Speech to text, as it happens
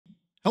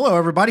Hello,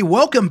 everybody.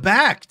 Welcome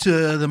back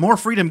to the More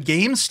Freedom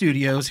Game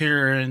Studios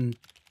here in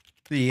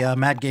the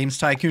Mad Games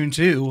Tycoon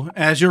 2.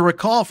 As you'll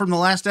recall from the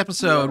last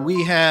episode,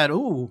 we had,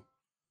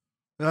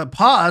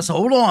 pause,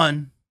 hold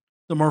on.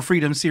 The More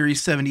Freedom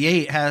Series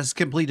 78 has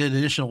completed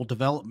additional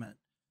development.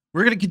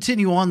 We're going to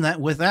continue on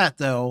with that,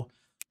 though.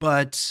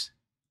 But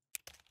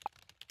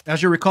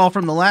as you recall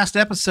from the last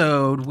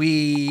episode,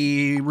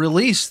 we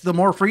released the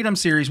More Freedom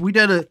Series. We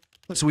built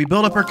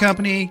up our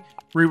company.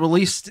 We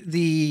released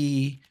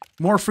the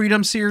More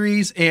Freedom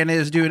series, and it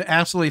is doing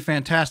absolutely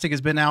fantastic. It's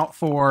been out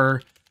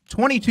for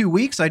 22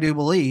 weeks, I do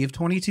believe.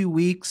 22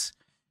 weeks.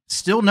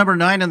 Still number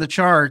 9 in the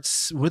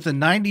charts with a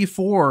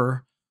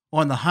 94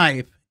 on the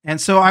hype.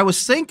 And so I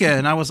was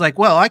thinking, I was like,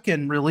 well, I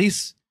can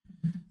release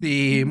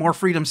the More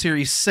Freedom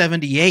Series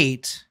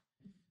 78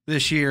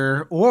 this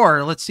year,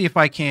 or let's see if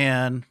I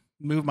can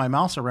move my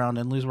mouse around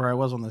and lose where I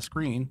was on the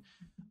screen.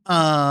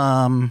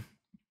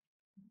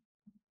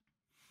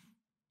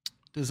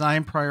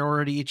 Design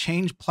priority,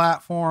 change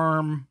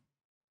platform.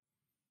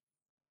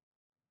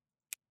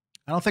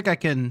 I don't think I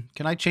can.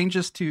 Can I change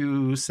this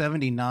to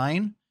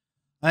 79?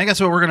 I think that's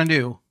what we're going to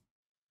do.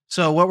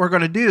 So what we're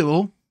going to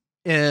do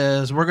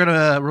is we're going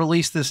to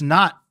release this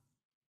not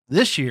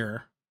this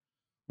year.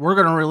 We're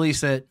going to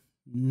release it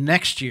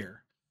next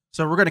year.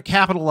 So we're going to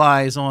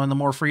capitalize on the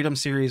More Freedom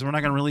series. We're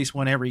not going to release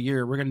one every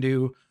year. We're going to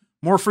do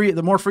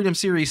the More Freedom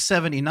series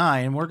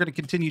 79. We're going to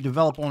continue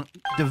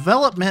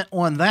development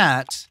on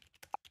that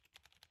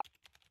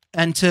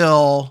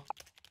until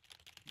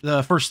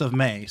the 1st of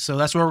May. So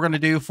that's what we're going to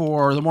do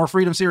for the More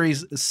Freedom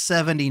Series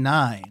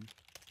 79.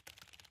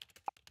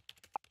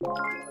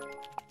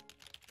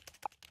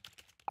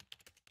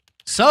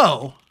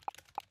 So,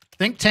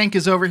 Think Tank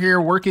is over here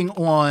working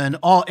on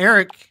Hog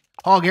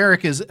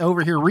Eric is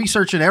over here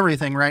researching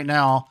everything right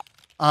now.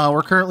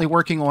 We're currently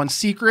working on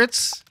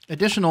secrets,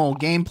 additional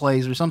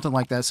gameplays or something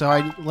like that. So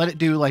I let it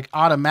do like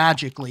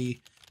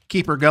automatically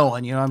keep her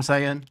going. You know what I'm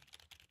saying?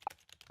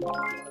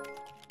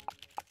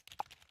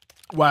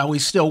 While we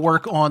still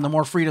work on the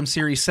More Freedom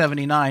Series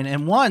 79.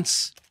 And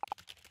once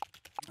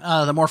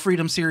the More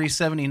Freedom Series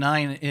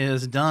 79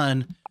 is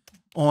done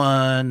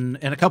in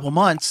a couple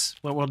months,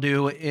 what we'll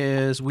do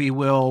is we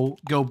will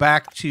go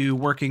back to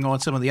working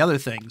on some of the other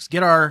things.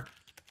 Get our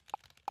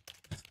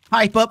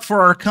hype up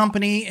for our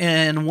company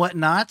and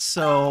whatnot.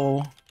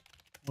 So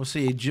we'll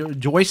see.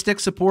 Joystick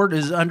support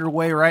is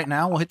underway right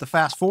now. We'll hit the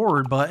fast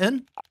forward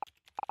button.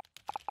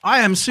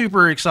 I am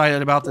super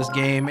excited about this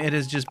game. It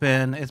has just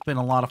been, it's been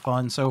a lot of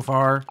fun so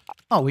far.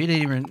 Oh, we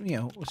didn't even,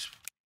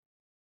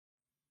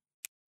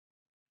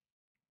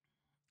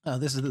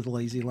 this is the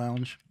Lazy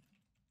Lounge.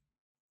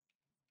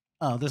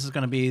 Oh, this is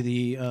going to be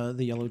the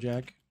Yellow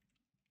Jack.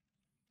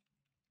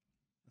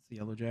 That's the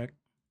Yellow Jack.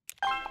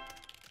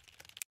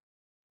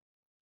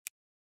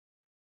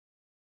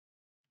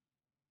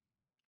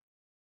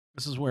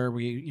 This is where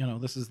we,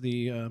 this is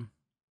the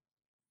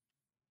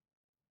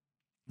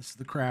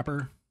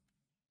crapper.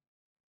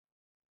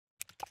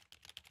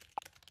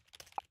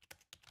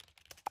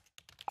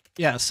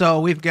 Yeah,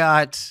 so we've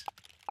got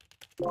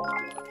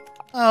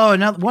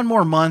one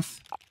more month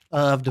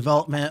of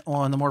development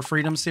on the More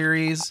Freedom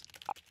series,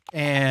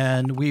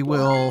 and we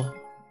will.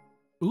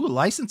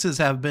 Licenses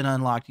have been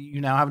unlocked. You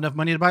now have enough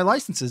money to buy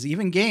licenses.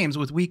 Even games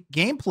with weak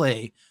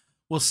gameplay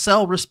will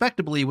sell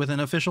respectably with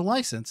an official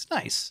license.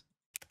 Nice.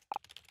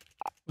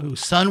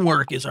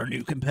 Sunwork is our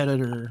new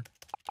competitor.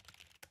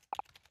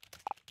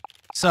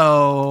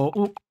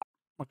 So,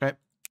 okay,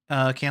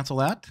 cancel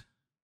that.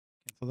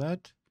 Cancel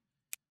that.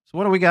 So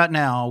what do we got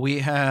now? We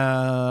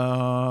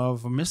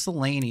have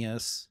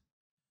miscellaneous.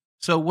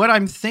 So what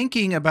I'm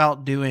thinking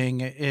about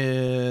doing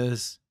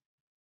is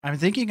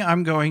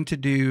I'm going to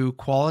do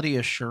quality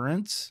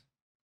assurance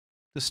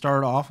to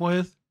start off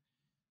with.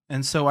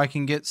 And so I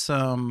can get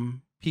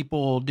some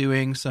people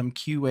doing some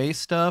QA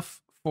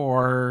stuff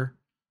for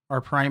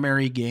our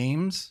primary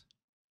games.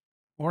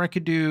 Or I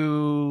could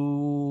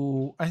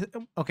do...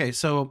 Okay,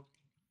 so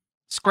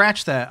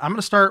scratch that. I'm going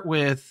to start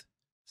with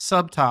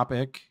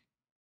subtopic.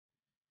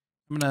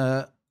 I'm going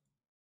to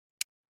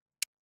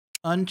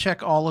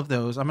uncheck all of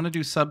those. I'm going to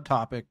do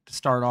subtopic to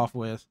start off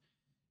with.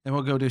 Then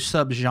we'll go to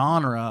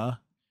subgenre.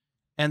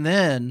 And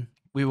then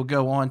we will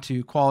go on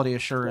to quality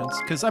assurance.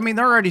 Because, I mean,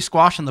 they're already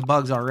squashing the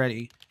bugs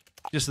already.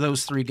 Just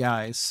those 3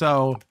 guys.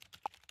 So,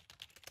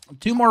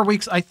 2 more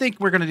weeks. I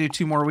think we're going to do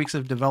 2 more weeks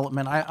of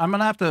development. I'm going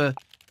to have to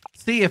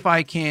see if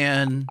I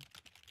can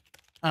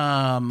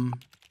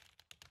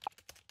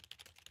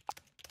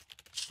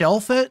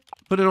shelf it.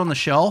 Put it on the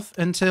shelf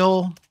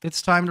until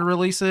it's time to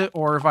release it,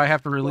 or if I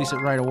have to release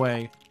it right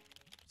away.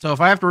 So if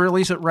I have to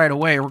release it right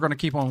away, we're going to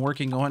keep on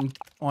working on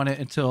it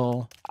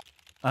until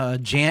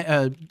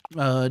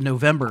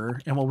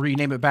November, and we'll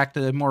rename it back to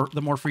the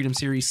More Freedom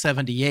Series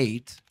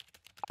 78.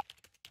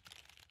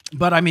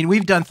 But I mean,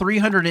 we've done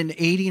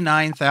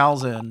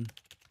 389,000.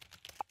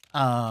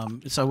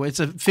 So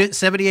it's a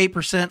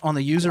 78% on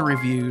the user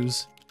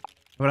reviews.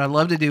 What I'd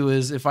love to do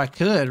is, if I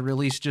could,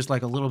 release just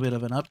like a little bit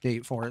of an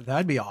update for it.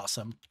 That'd be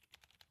awesome.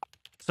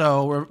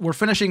 So we're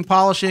finishing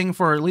polishing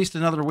for at least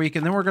another week,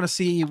 and then we're going to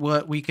see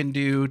what we can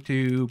do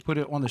to put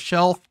it on the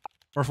shelf,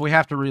 or if we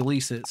have to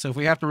release it. So if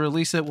we have to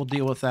release it, we'll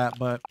deal with that.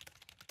 But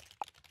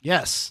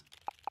yes,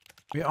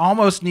 we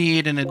almost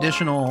need an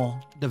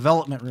additional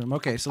development room.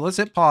 Okay, so let's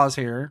hit pause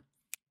here.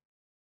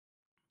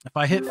 If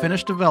I hit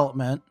finish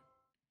development,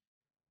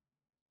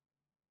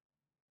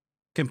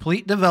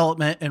 complete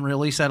development, and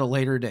release at a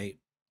later date.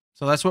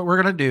 So that's what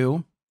we're going to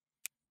do.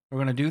 We're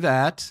going to do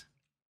that.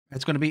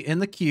 It's going to be in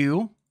the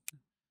queue.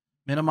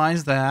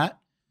 Minimize that.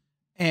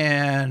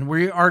 And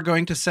we are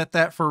going to set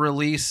that for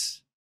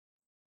release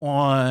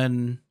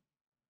in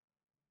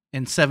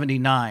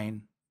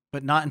 79,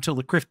 but not until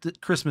the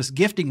Christmas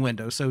gifting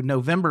window. So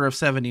November of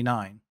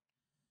 79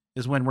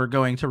 is when we're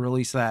going to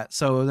release that.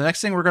 So the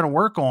next thing we're going to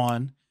work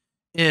on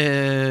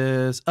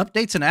is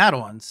updates and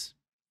add-ons.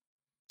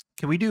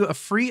 Can we do a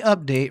free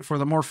update for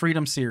the More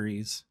Freedom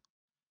series?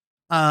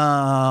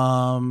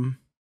 How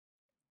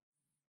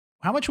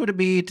much would it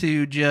be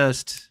to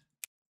just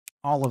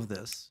all of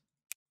this?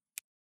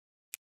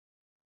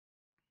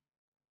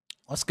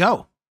 Let's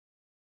go.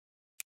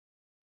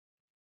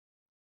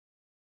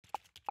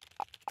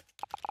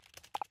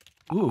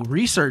 Ooh,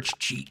 research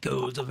cheat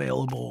codes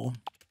available.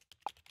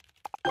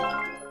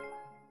 Well,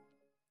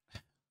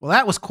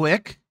 that was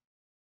quick.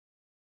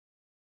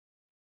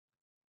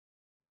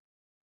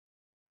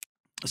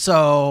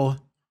 So,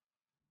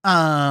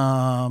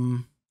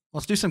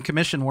 let's do some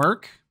commission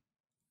work.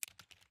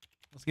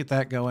 Let's get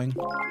that going.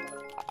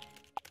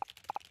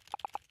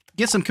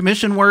 Get some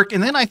commission work,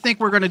 and then I think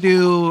we're going to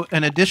do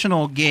an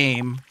additional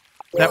game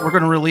that we're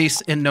going to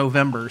release in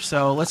November.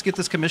 So let's get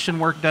this commission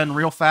work done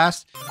real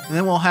fast, and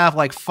then we'll have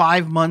like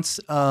 5 months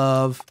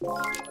of,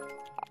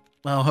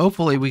 well,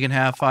 hopefully we can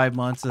have 5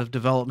 months of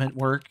development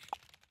work,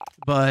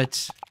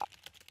 but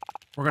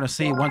we're going to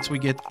see once we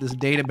get this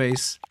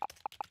database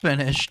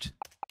finished.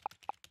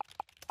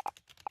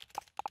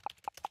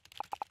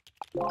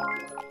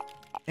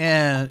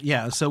 And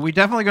yeah, so we're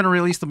definitely going to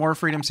release the More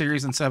Freedom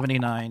series in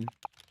 79.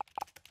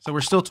 So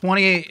we're still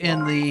 28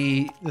 in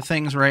the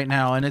things right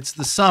now, and it's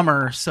the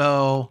summer,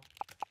 so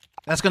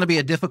that's going to be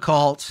a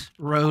difficult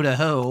row to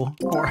hoe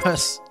for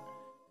us.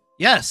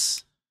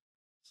 Yes.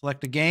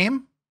 Select a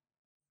game.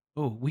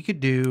 Oh, we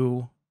could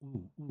do...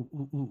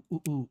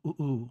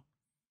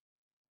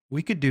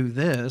 We could do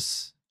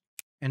this,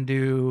 and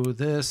do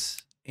this,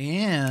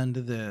 and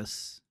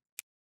this.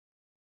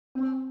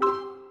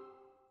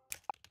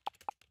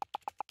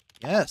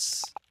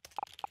 Yes.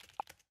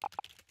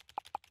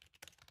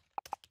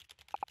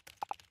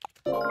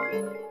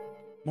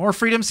 More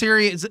Freedom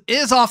series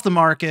is off the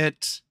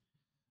market.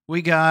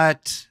 We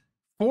got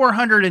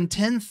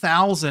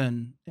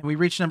 410,000, and we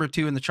reached number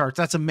 2 in the charts.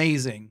 That's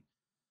amazing.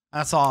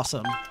 That's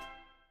awesome.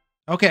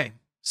 Okay,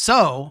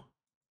 so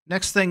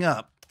next thing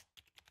up.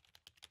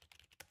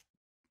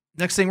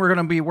 Next thing we're going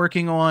to be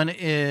working on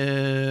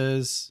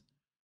is,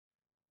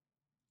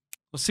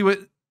 let's see what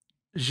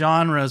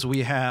genres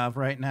we have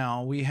right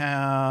now. We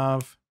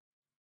have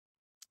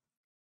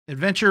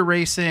adventure,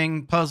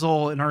 racing,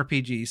 puzzle, and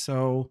RPG.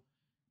 So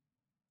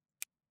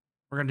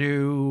we're gonna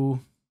do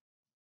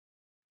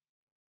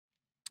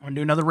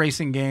another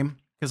racing game,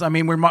 because I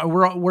mean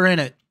we're in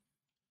it.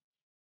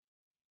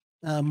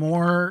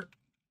 More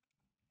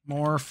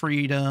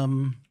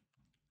freedom.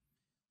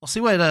 We'll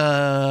see what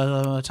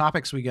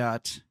topics we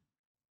got.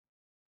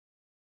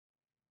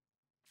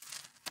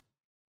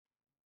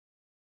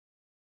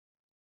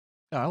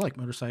 Oh, I like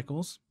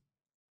motorcycles.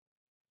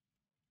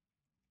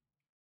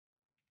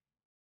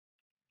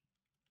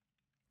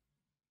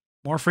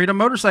 More freedom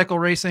motorcycle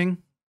racing.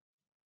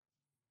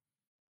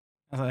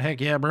 I thought, heck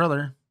yeah,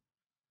 brother.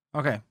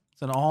 Okay,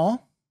 it's an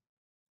all.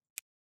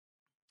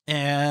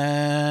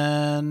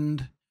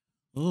 And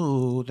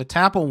ooh, the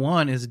Tapple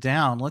 1 is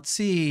down. Let's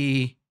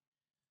see.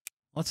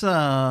 Let's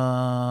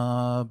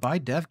buy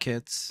dev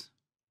kits.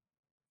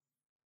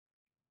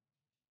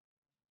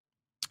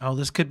 Oh,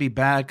 this could be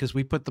bad because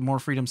we put the More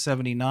Freedom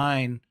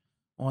 79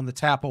 on the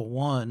Tapple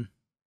 1.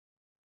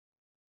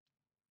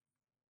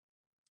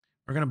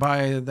 We're going to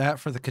buy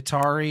that for the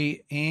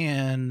Qatari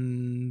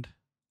and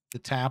the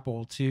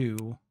Tapple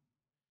too.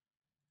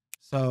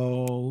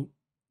 So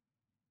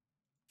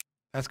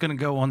that's going to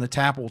go on the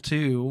Tapple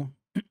too.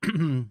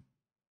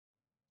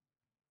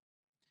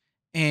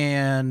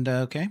 And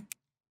okay.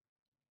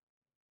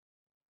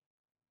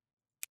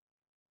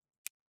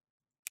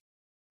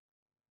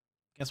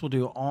 Guess we'll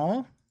do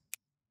all.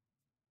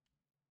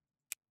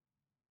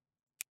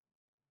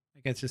 I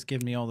guess just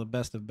give me all the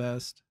best of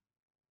best.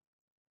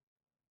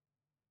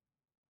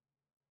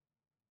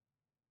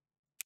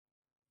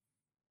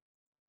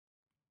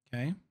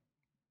 Okay.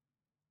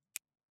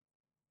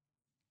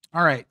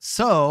 All right.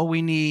 So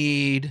we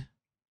need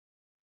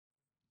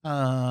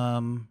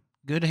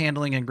good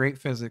handling and great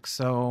physics.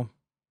 So,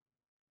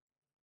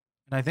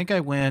 and I think I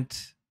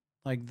went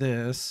like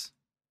this.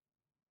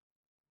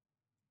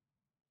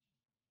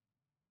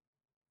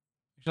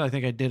 Actually, I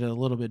think I did it a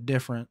little bit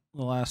different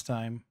the last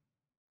time.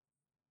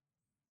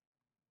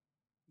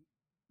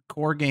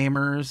 Core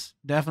gamers,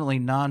 definitely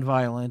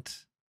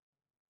non-violent.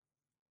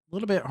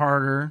 little bit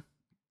harder.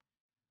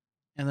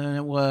 And then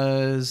it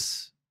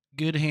was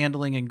good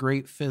handling and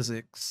great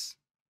physics.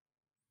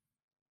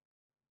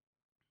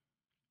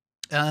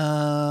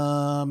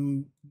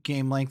 Game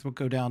length will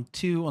go down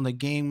 2 on the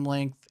game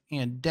length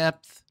and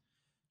depth.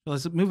 So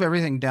let's move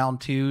everything down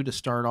 2 to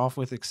start off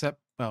with, except,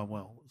 oh,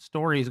 well,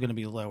 story is going to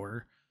be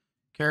lower.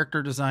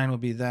 Character design will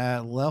be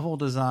that. Level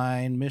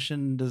design,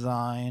 mission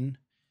design,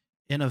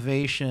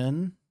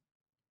 innovation,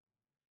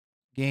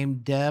 game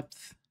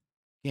depth,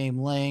 game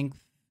length.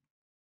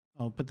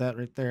 I'll put that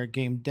right there.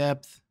 Game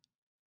depth,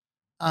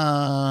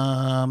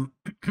 level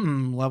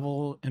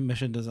and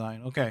mission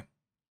design. Okay.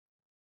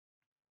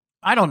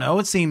 I don't know.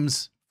 It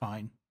seems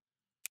fine.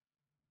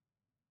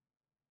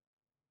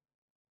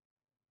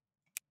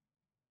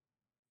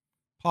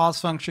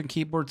 Pause function,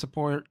 keyboard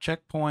support,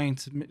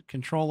 checkpoints,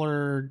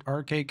 controller,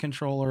 arcade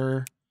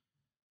controller.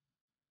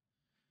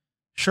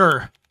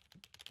 Sure.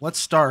 Let's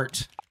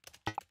start.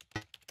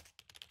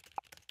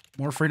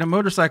 More Freedom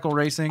Motorcycle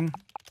Racing.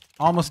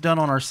 Almost done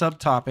on our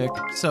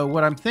subtopic. So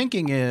what I'm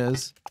thinking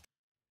is,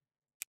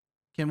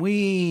 can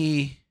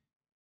we...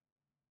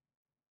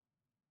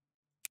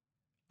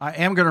 I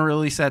am going to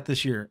release that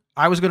this year.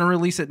 I was going to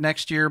release it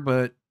next year,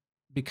 but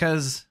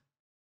because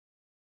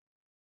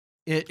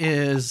it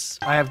is,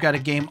 I have got a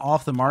game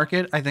off the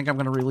market, I think I'm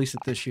going to release it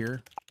this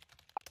year.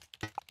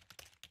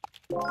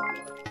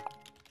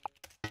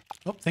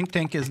 Oh, Think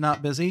Tank is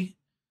not busy.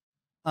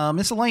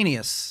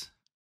 Miscellaneous.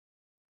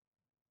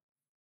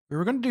 We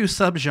were going to do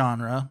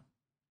subgenre.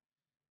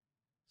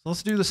 So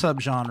let's do the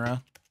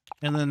subgenre.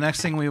 And the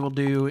next thing we will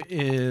do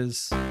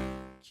is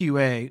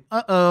QA.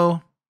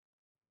 Uh-oh.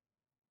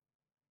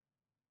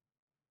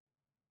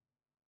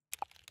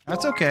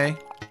 That's okay.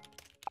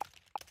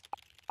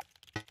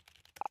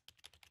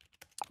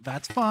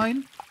 That's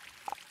fine.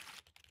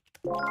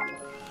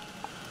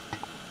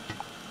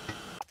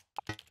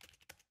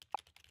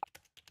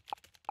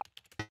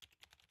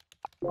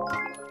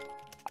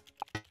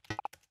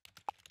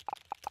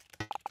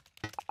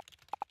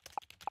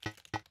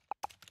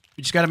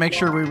 We just got to make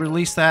sure we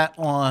release that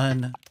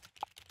on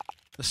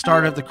the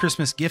start of the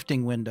Christmas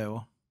gifting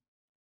window.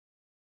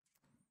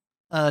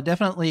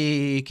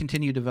 Definitely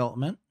continue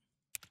development.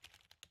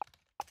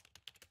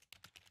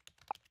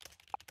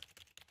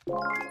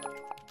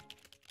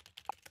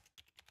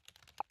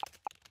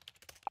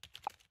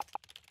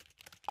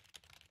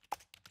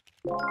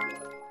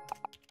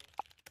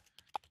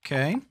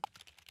 Okay.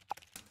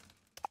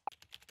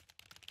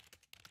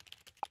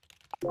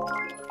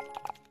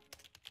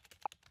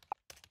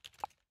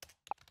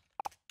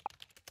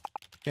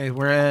 Okay,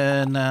 we're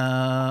in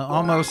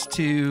almost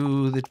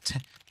to the...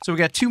 So we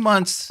got 2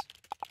 months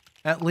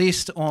at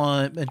least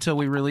on until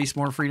we release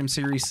More Freedom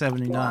Series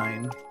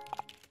 79.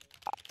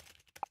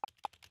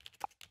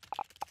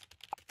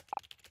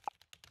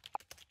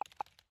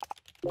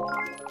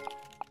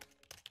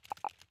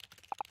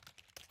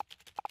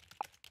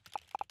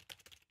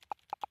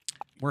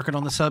 Working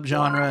on the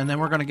subgenre, and then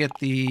we're going to get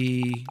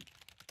the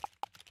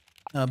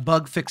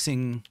bug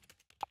fixing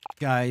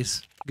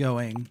guys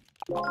going.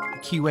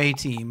 QA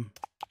team.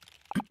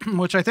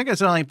 Which I think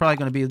is only probably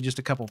going to be just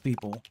a couple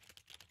people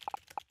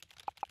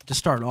to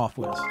start off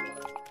with.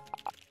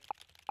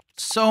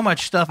 So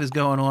much stuff is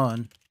going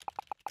on.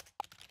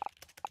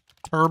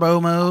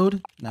 Turbo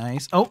mode.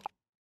 Nice. Oh,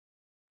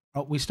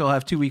 we still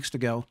have 2 weeks to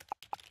go.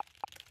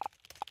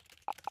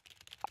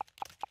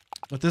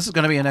 But this is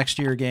going to be a next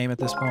year game at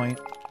this point.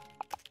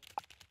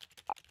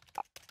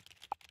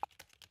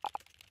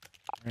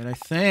 All right, I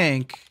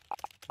think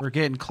we're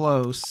getting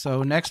close.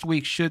 So next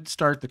week should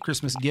start the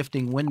Christmas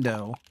gifting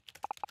window.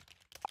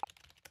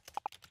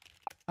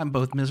 I'm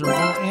both miserable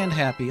and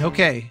happy.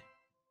 Okay.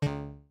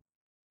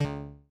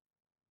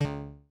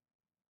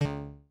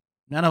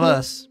 None of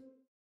us.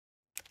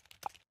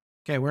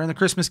 Okay, we're in the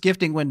Christmas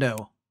gifting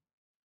window.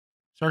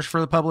 Search for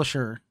the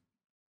publisher.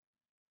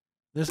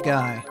 This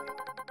guy.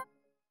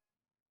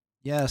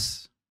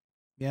 Yes.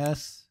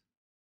 Yes.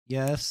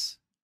 Yes.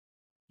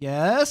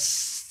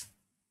 Yes.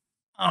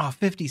 Oh,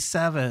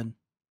 57.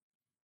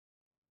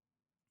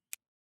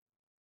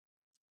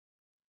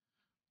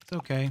 It's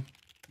okay.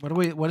 What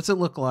does it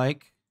look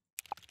like?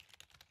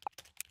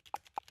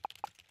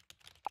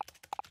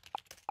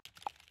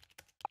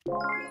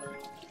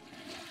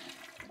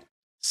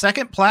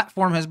 Second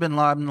platform has been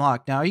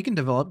unlocked. Now you can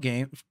develop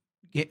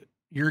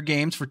your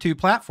games for 2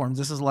 platforms.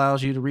 This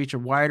allows you to reach a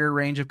wider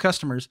range of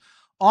customers.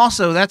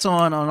 Also, that's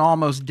on an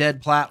almost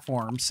dead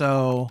platform,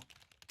 so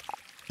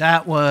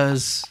that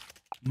was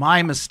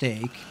my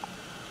mistake.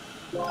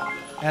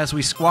 As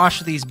we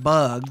squash these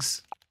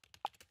bugs,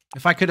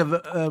 if I could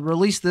have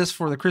released this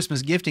for the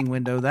Christmas gifting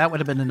window, that would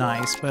have been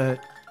nice,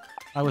 but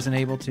I wasn't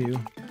able to.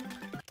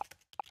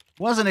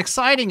 Wasn't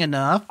exciting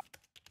enough.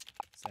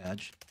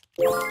 Sad.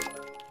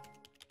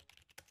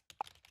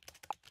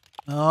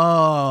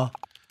 Oh,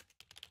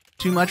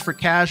 too much for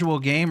casual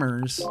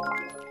gamers.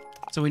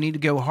 So we need to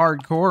go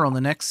hardcore on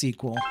the next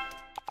sequel.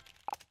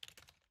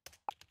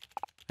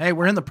 Hey,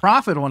 we're in the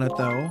profit on it,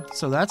 though,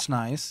 so that's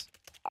nice.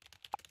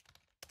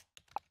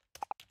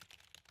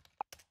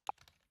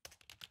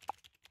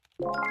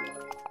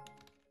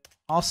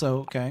 Also,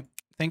 okay.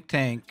 Think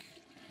tank.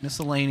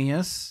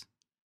 Miscellaneous.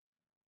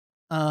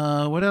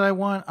 What did I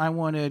want? I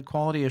wanted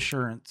quality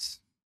assurance.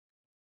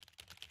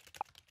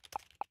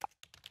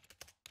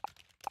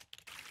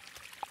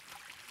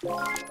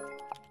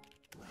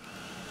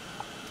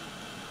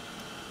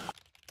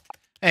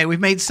 Hey, we've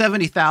made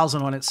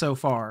 70,000 on it so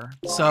far.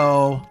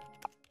 So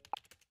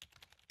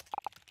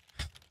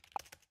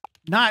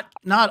not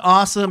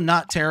awesome,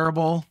 not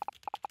terrible.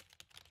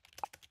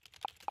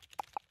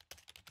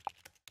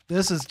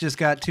 This has just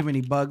got too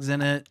many bugs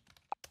in it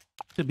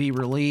to be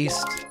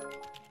released.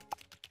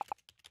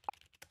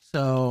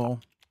 So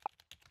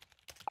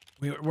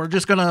we're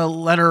just going to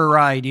let her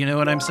ride, you know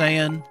what I'm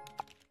saying?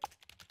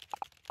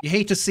 You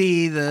hate to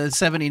see the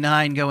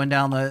 79 going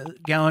down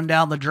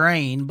the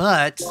drain,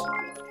 but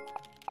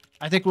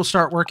I think we'll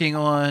start working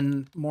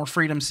on More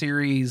Freedom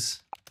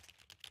Series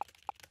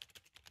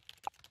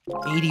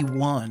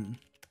 81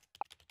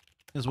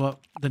 is what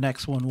the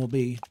next one will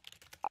be.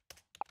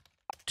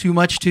 Too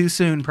much too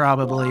soon,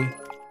 probably.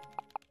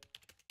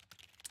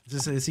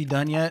 Is he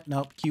done yet?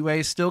 Nope. QA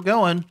is still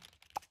going.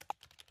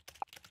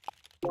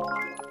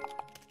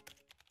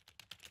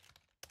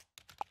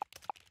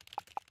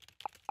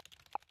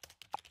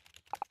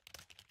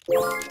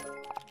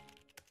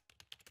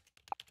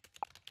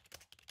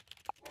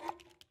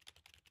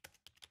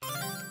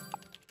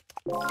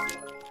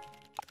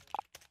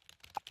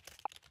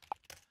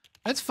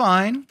 That's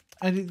fine.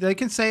 They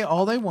can say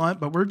all they want,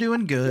 but we're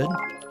doing good.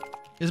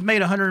 It's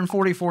made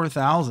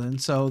 144,000,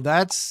 so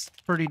that's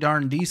pretty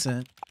darn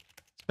decent.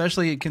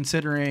 Especially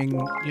considering,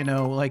 you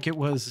know, like it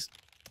was,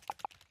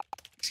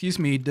 excuse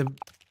me,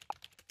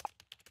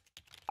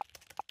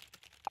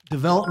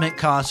 development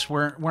costs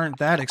weren't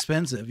that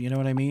expensive, you know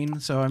what I mean?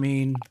 So I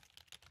mean,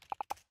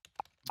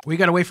 we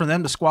got to wait for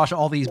them to squash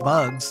all these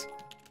bugs.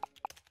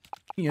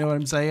 You know what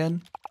I'm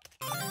saying?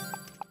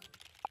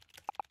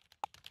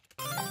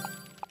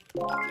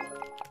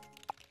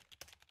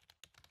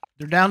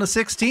 They're down to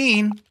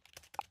 16.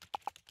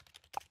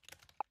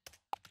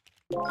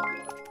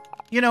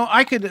 You know,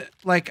 I could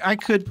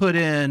put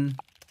in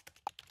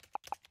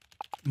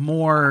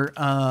more, what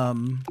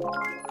am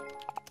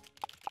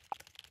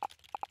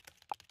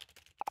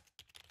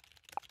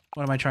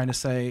I trying to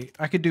say?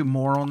 I could do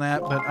more on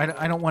that, but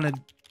I don't want to,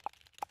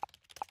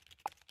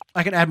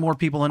 I could add more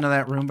people into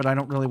that room, but I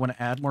don't really want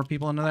to add more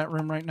people into that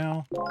room right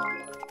now.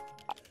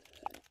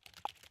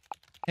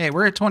 Hey,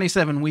 we're at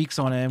 27 weeks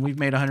on it, and we've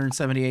made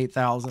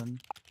 178,000.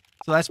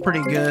 So that's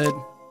pretty good.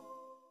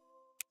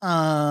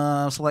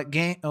 Select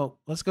game. Oh,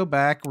 let's go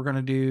back. We're going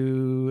to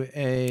do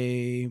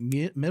a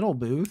middle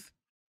booth.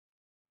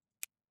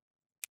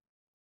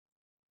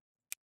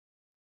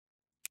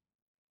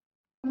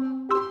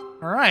 All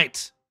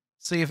right.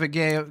 See if it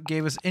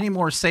gave us any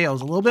more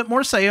sales. A little bit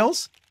more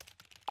sales.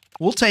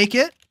 We'll take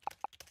it.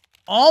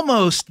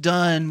 Almost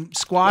done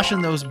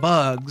squashing those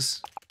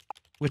bugs,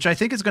 which I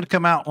think is going to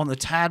come out on the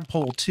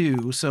Tadpole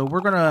too. So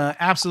we're going to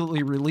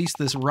absolutely release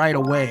this right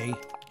away.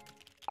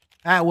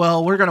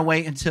 Well, we're going to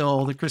wait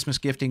until the Christmas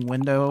gifting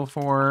window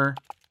for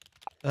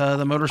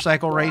the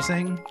motorcycle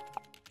racing.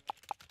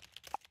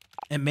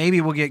 And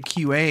maybe we'll get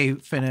QA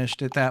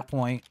finished at that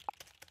point,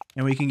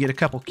 and we can get a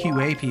couple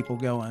QA people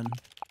going.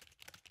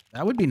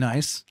 That would be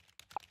nice.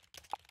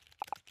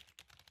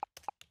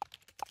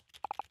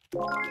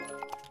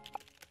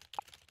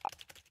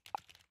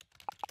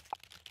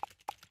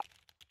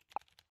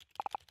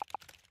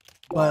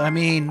 But, I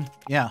mean,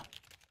 yeah.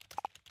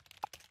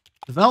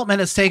 Development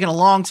has taken a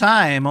long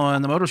time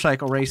on the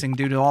motorcycle racing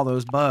due to all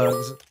those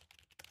bugs.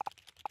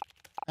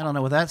 I don't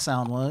know what that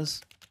sound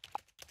was.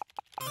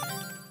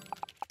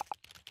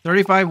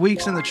 35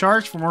 weeks in the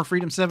charts for More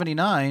Freedom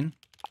 79.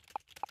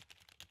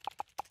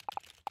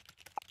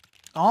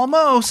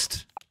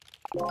 Almost.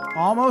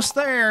 Almost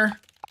there.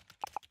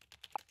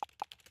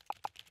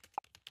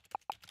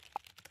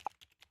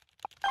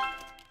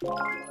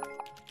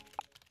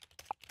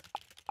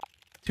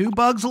 Two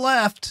bugs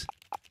left.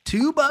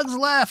 2 bugs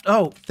left.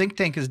 Oh, Think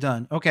Tank is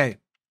done. Okay.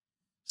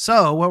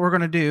 So what we're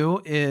going to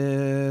do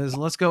is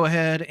let's go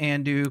ahead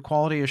and do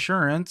quality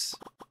assurance.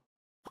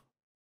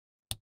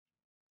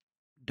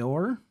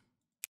 Door.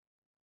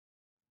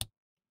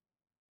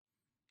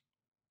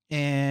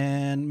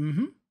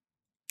 And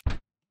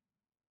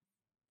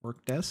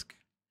work desk.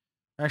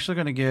 We're actually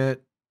going to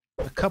get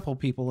a couple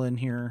people in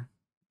here.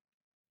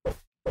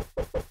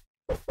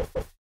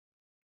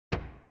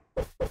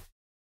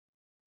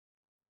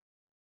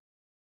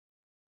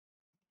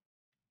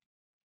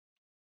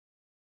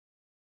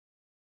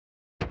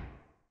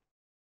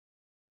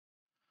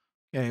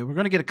 Okay, we're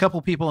going to get a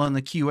couple people in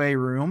the QA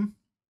room.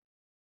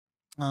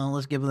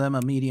 Let's give them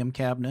a medium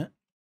cabinet.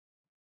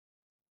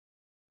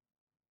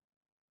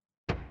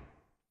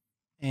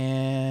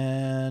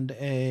 And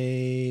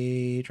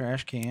a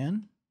trash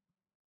can.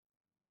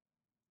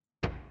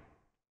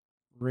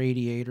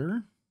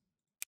 Radiator.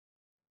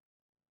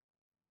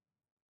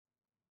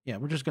 Yeah,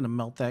 we're just going to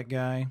melt that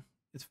guy.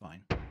 It's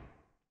fine.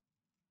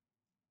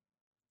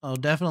 Oh,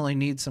 definitely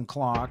need some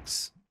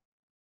clocks.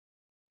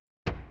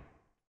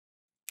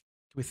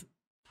 With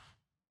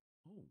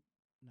oh,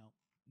 no,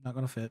 not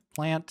gonna fit.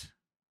 Plant.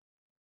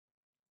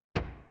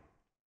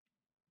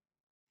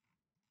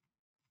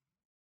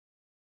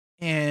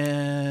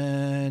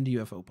 And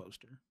UFO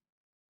poster.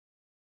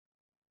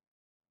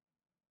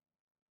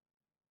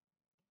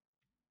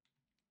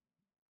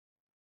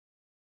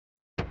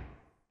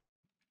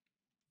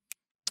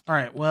 All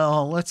right,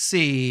 well, let's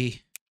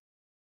see.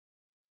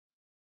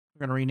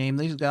 We're going to rename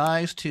these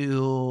guys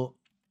to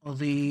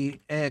the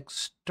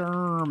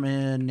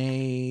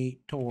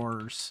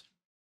Exterminators.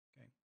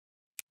 Okay.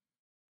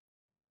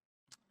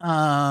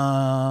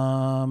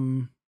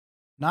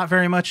 Not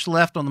very much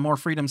left on the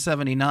morefreedom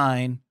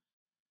 79,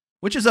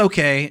 which is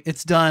okay.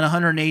 It's done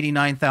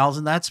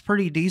 189,000. That's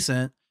pretty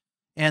decent.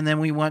 And then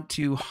we want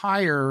to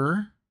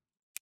hire,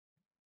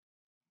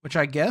 which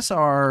I guess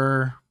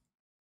are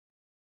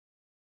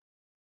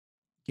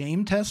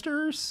game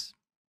testers.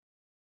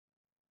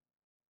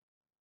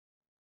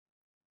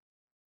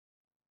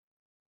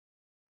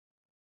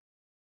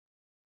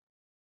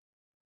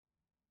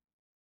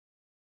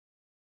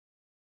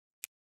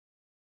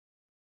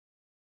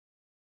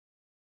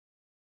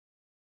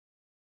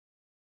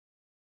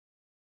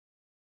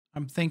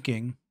 I'm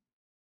thinking.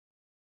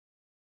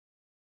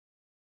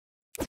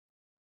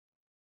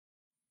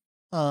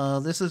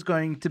 This is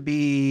going to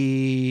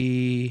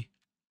be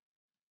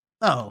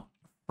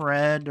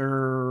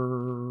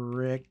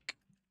Frederick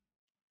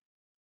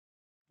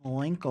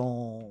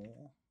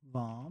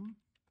Linkelbaum.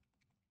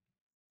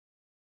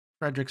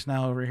 Frederick's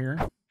now over here.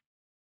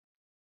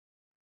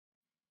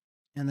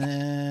 And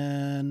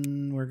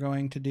then we're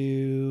going to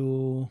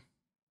do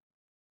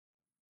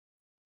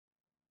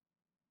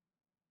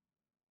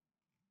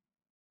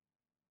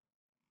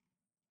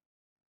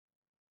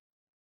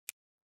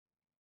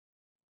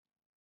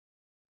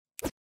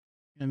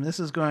and this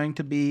is going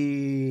to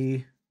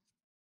be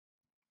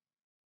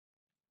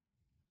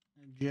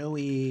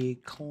Joey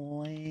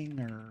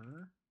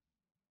Klinger.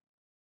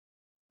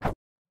 All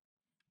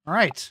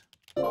right.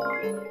 All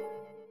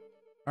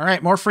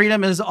right,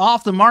 morefreedom is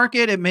off the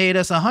market. It made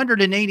us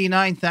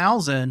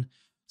 189,000.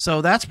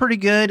 So that's pretty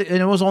good.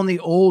 And it was on the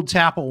old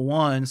Tapple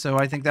 1. So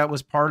I think that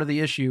was part of the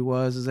issue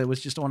is it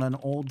was just on an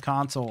old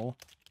console.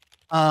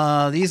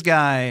 These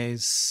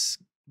guys,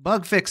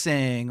 bug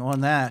fixing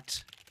on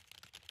that.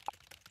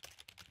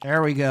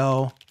 There we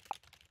go.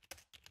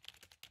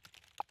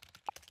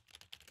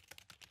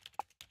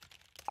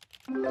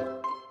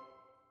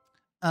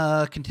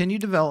 Continue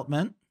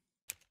development.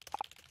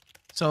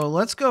 So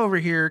let's go over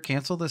here,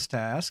 cancel this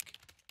task,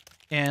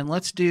 and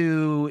let's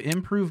do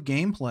improve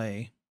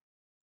gameplay.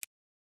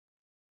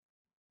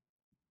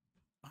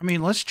 I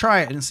mean, let's try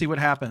it and see what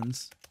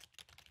happens.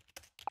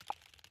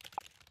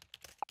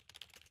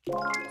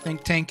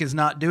 Think Tank is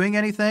not doing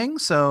anything.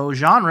 So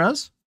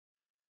genres.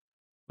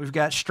 We've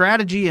got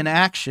strategy and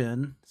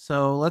action.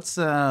 So let's,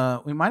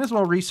 we might as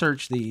well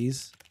research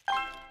these.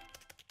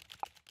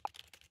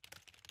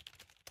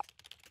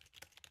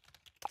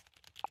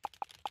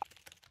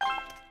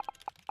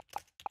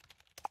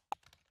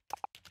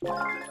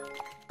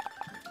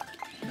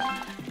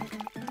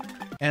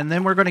 And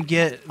then we're going to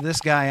get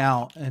this guy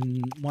out.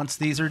 And once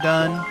these are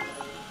done,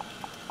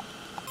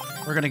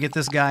 we're going to get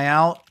this guy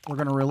out. We're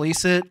going to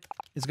release it.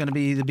 It's going to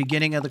be the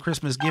beginning of the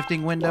Christmas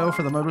gifting window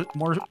for the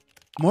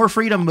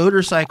morefreedom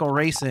motorcycle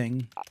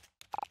racing.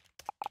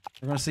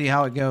 We're going to see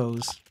how it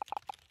goes.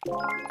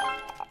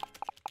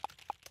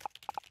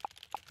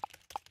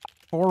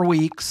 4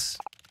 weeks.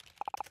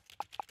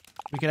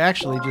 We could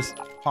actually just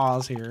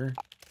pause here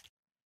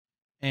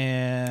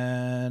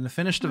and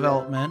finish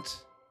development.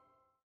 So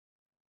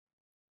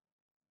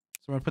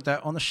we're going to put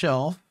that on the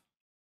shelf.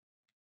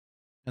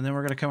 And then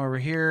we're going to come over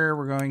here.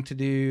 We're going to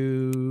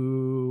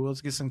do,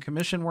 let's get some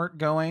commission work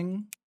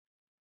going.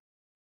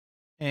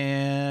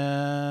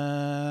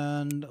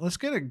 And let's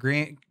get a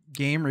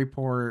game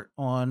report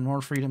on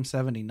morefreedom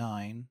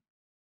 79.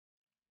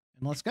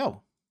 And let's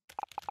go.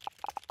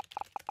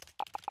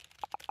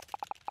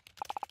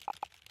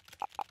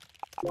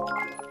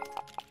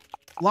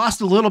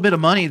 Lost a little bit of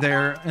money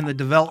there in the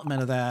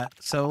development of that.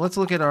 So let's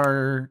look at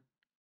our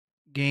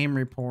game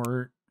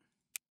report.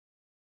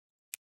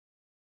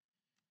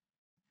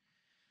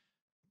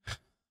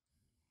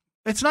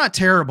 It's not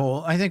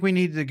terrible. I think we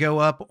needed to go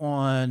up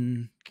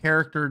on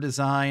character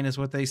design is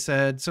what they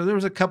said. So there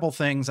was a couple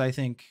things I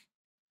think,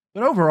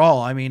 but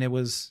overall, I mean, I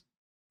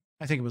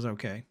think it was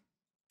okay.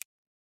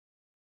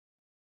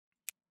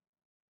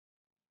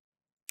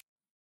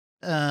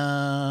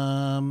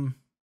 All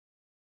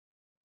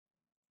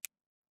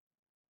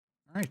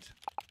right.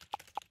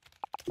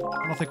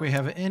 I don't think we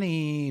have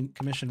any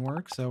commission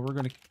work, so we're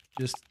going to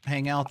just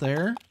hang out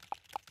there.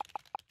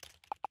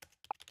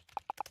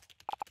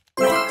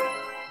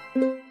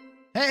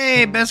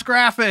 Hey, best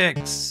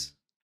graphics.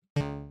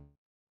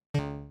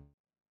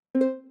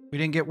 We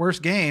didn't get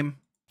worst game.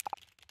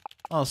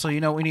 Oh, so you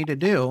know what we need to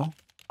do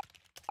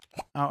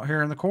out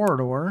here in the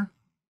corridor.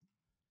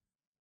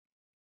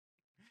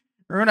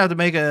 We're going to have to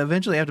make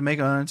eventually have to make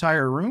an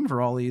entire room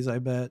for all these, I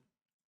bet.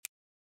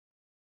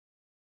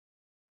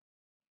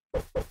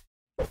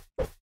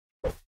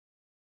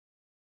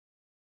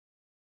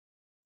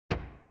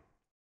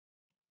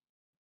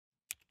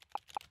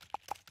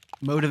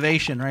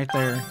 Motivation right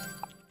there.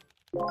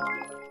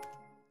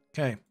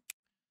 Okay.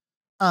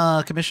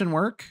 Commission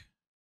work.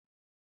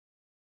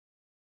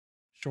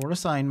 Short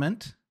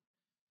assignment.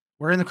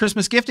 We're in the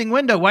Christmas gifting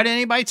window. Why didn't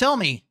anybody tell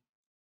me?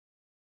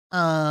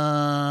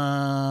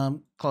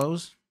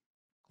 Close.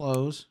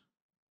 Close.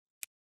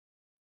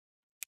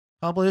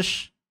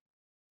 Publish.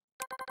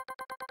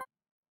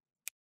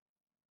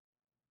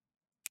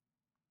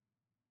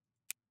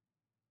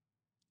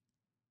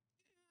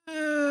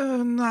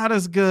 Not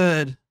as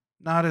good.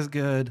 Not as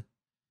good.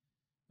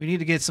 We need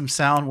to get some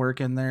sound work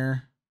in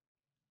there.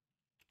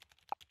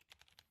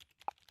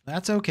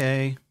 That's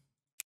okay.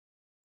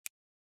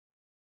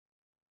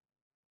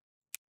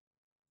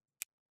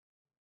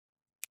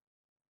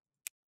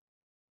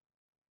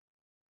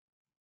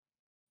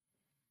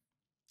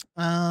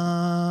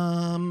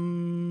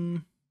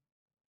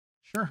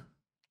 Sure.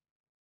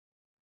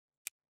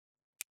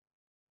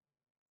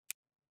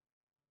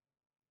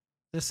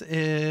 This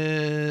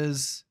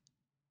is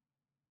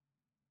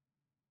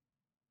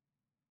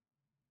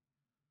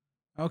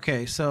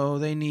okay, so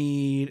they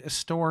need a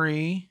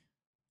story,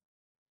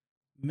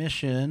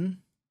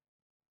 mission,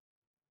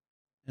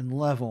 and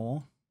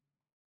level.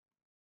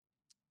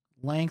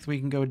 Length, we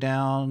can go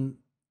down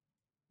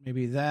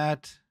maybe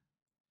that,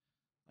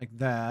 like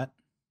that.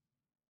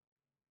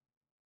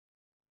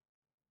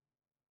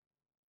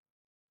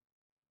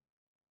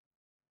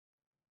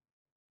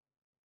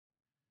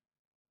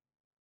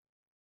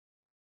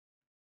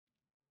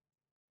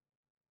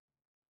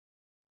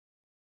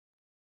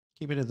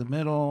 Keep it in the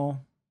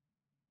middle.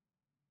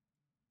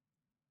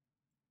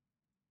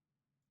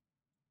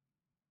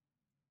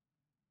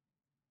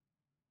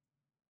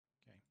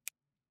 Okay.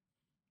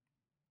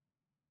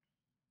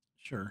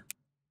 Sure.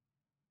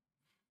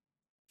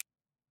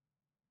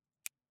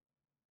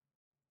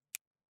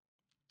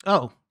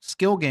 Oh,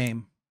 skill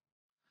game.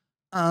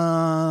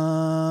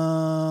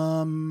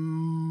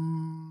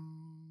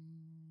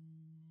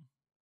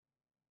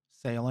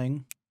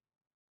 Sailing.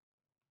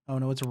 Oh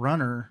no, it's a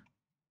runner.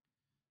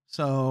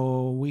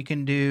 So we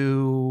can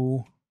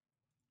do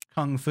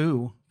Kung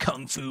Fu.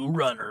 Kung Fu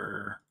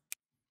runner.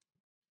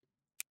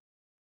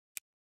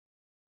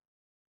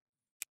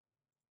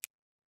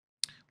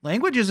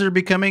 Languages are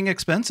becoming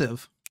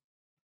expensive.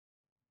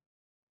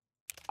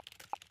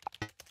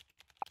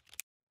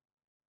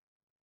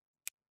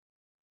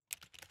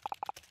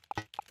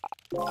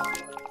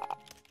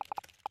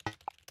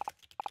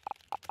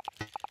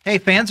 Hey,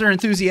 fans are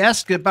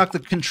enthusiastic about the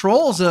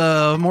controls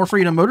of More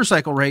Freedom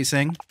Motorcycle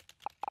Racing.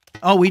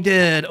 Oh, we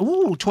did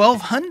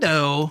 12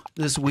 hundo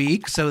this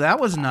week, so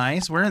that was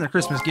nice. We're in the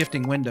Christmas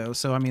gifting window,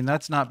 so I mean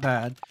that's not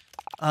bad.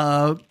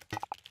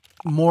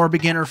 More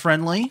beginner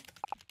friendly.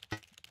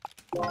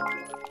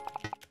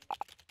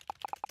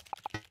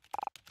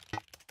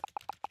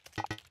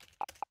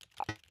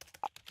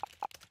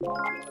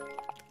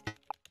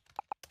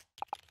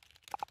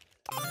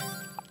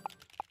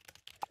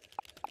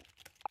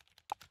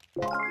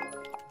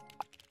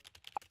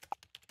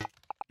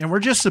 And we're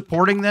just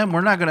supporting them.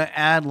 We're not going to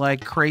add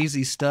like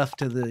crazy stuff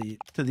to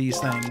these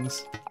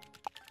things.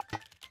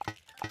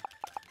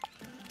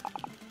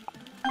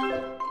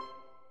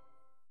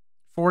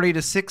 $40 to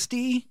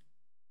 $60. I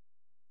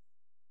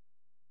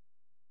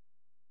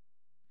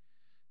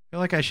feel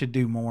like I should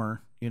do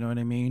more. You know what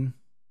I mean?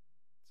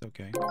 It's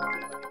okay.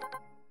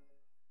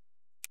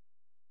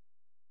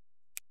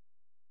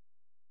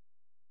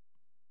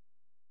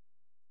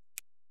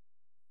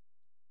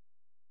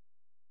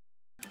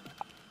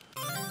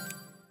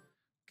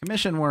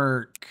 Commission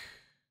work.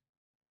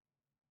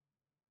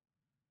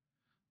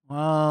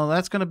 Well,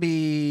 that's going to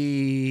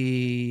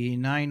be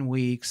 9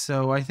 weeks.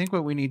 So I think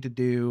what we need to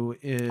do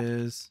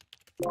is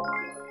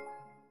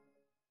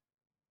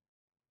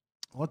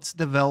let's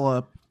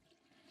develop.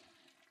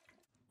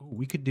 Oh,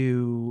 we could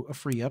do a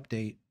free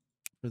update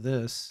for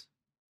this.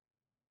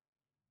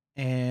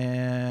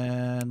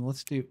 And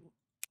let's do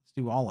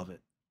all of it.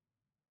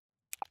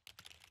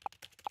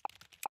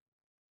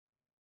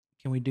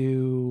 Can we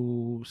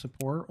do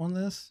support on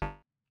this?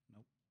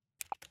 Nope.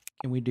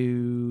 Can we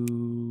do...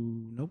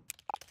 Nope.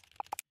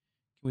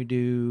 Can we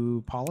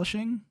do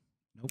polishing?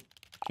 Nope.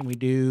 Can we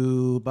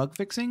do bug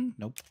fixing?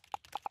 Nope.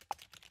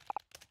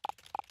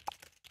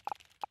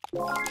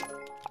 All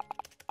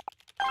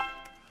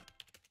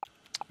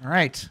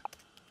right.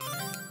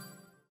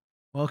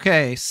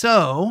 Okay,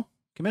 so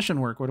commission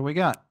work. What do we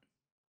got?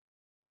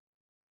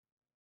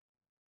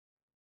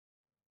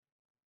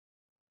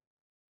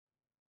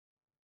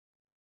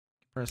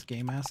 Press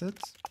game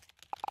assets.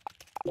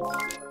 Do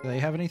they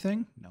have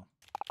anything? No.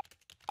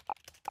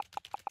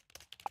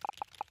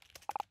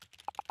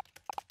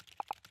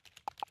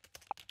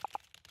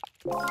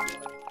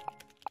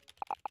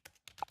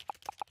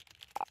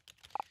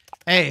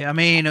 Hey, I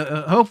mean,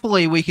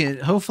 hopefully we can.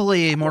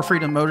 Hopefully, More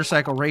Freedom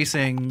Motorcycle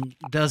Racing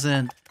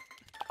doesn't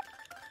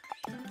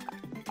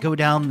go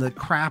down the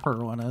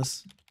crapper on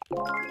us.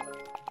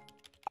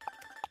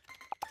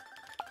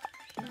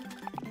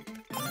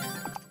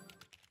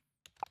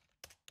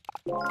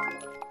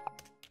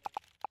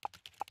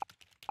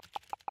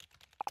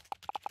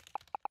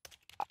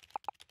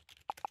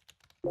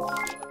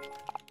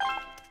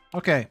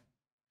 Okay.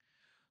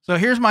 So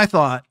here's my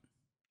thought,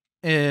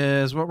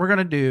 is what we're going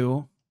to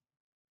do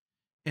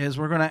is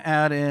we're going to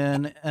add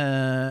in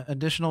an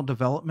additional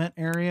development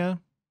area.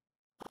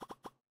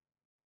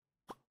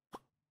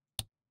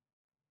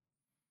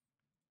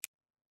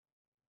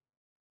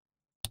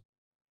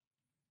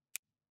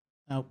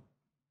 Now,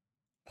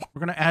 we're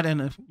going to add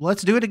in,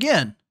 let's do it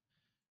again.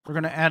 We're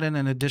going to add in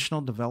an additional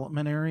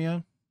development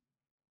area.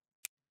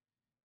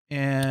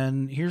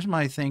 And here's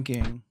my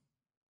thinking.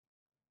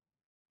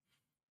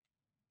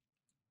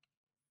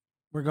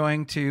 We're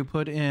going to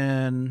put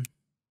in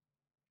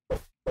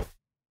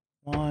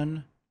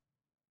 1.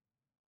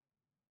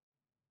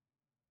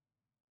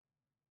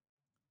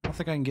 I don't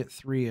think I can get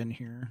 3 in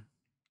here.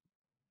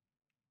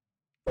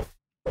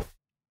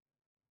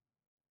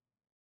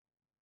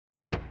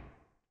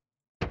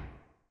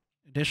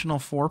 Additional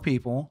 4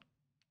 people.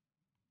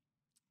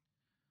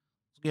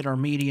 Let's get our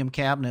medium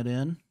cabinet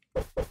in.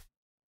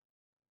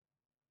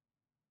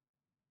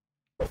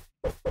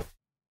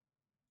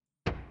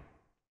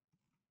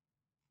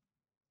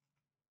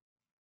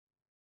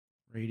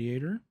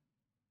 Radiator.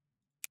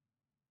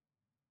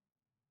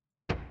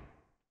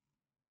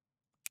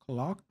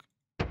 Clock.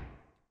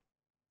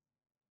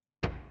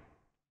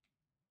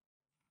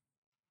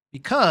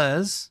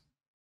 Because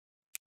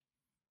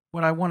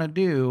what I want to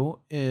do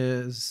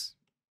is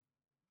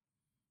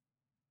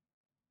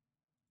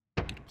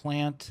get a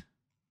plant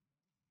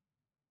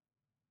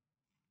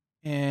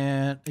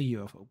and a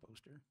UFO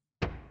poster.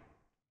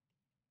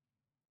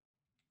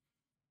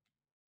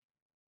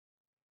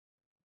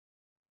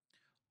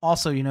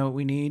 Also, you know what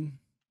we need?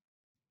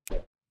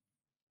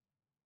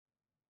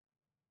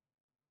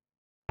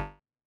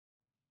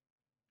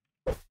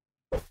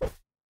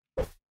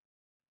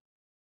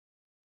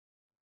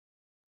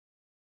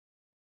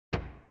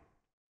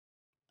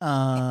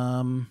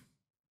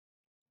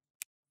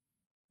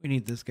 We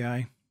need this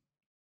guy.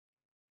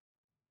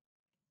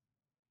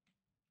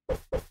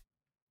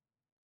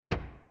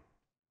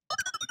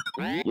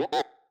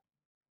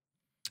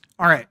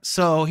 All right,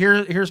 so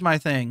here's my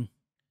thing.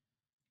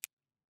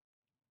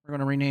 We're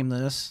going to rename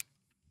this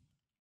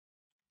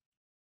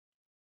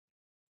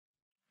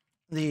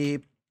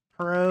the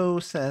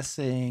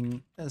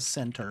processing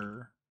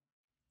center.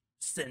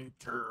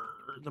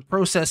 The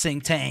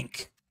processing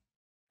tank.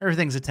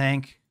 Everything's a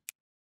tank.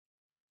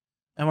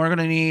 And we're going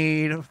to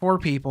need 4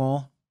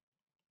 people.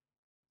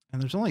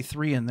 And there's only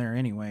 3 in there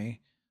anyway.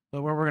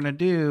 But what we're going to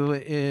do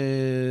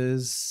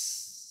is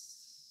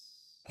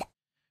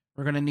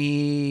we're going to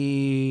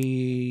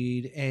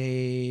need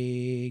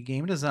a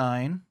game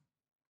design.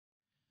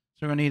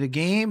 So we're going to need a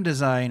game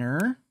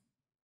designer.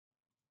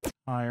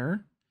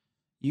 Hire.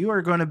 You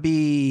are going to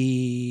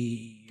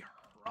be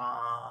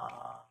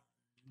Harvey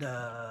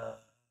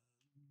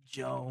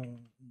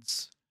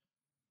Jones.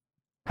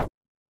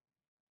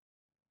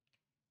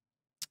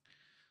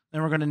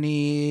 Then we're going to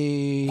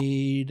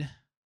need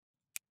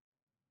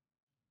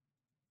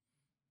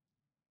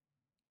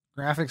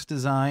graphics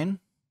design.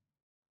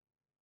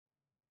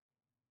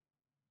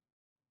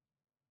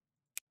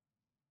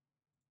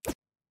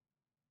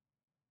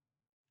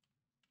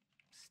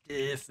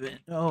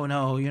 Oh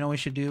no, you know what we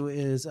should do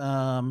is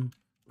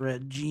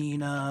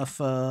Regina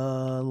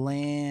Phalange.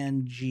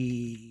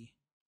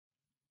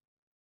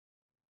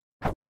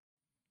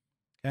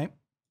 Okay.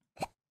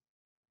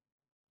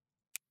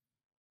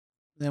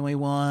 Then we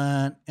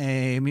want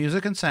a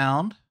music and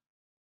sound.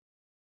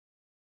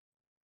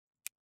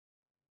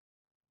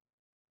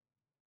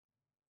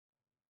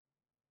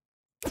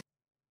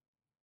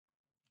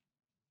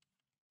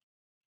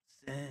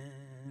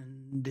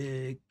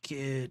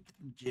 Syndicate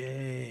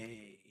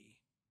J.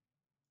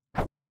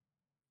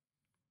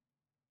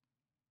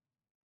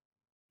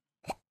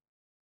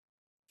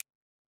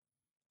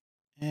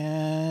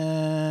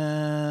 And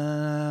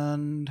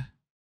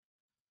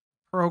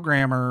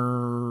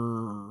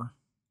programmer.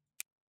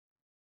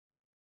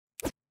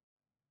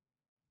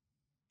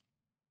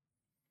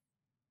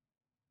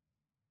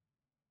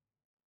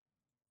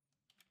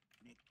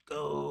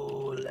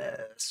 Go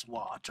less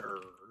water.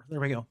 There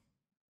we go.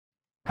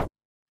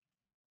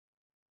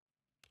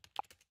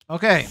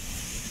 Okay.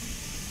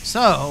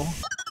 So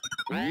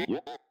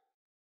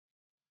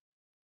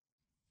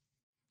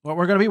what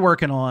we're going to be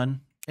working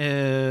on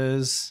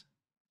is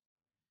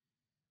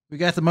we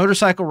got the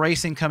motorcycle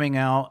racing coming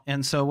out.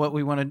 And so what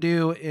we want to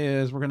do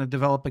is we're going to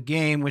develop a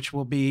game, which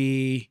will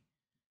be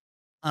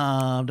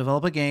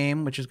develop a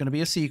game, which is going to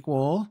be a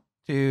sequel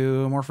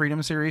to More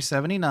Freedom Series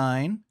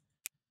 79.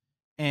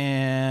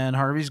 And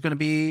Harvey's going to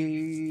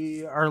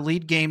be our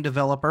lead game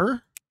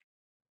developer.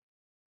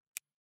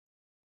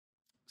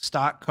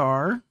 Stock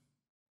car.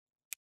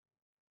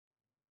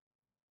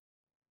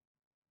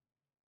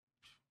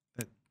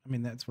 I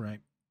mean, that's right.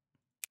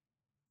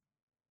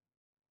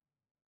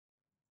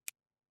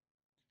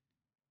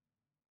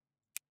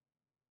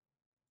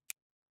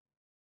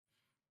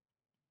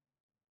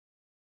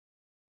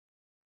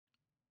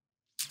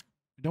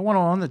 We don't want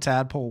to own the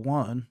Tadpole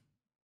 1.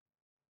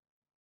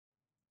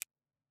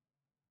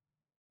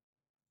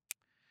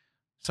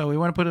 So we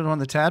want to put it on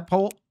the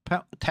Tadpole.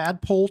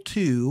 Tadpole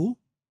 2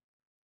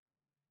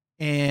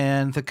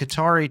 and the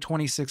Qatari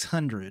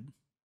 2600.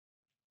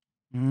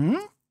 Hmm?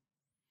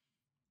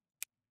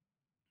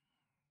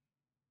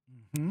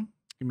 Mm-hmm.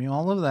 Give me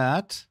all of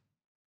that.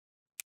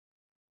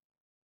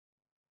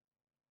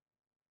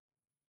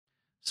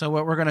 So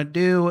what we're going to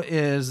do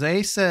is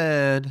they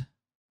said,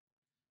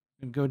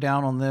 go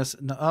down on this,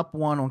 and the up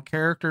one on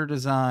character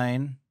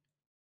design,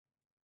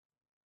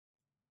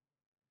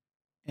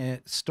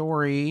 and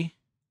story,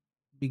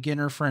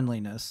 beginner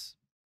friendliness.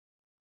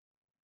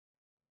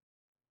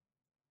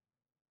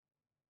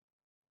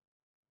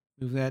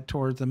 Move that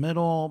towards the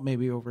middle,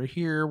 maybe over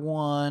here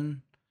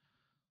one.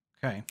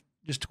 Okay,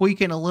 just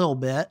tweaking a little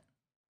bit.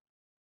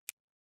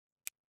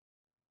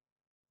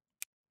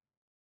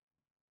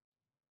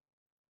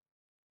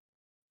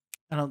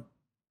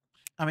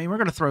 I mean, we're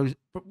going to throw,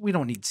 but we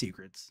don't need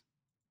secrets.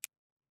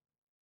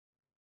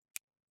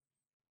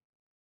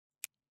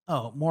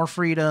 Oh, More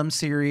Freedom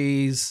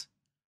series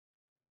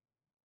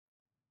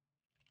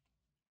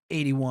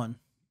 81.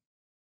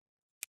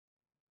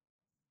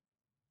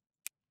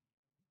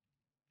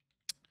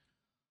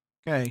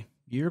 Okay,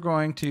 you're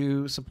going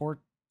to support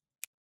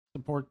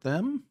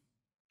them.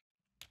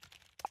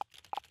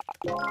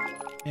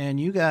 And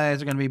you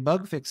guys are going to be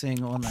bug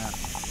fixing on that.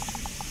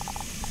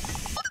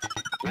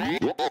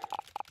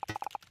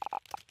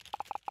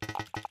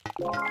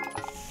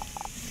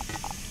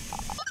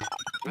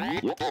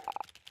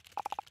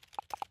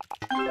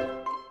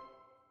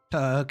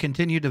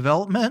 Continue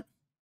development.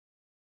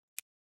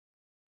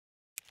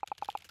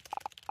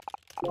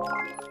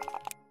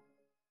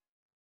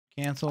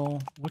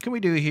 Cancel. What can we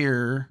do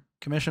here?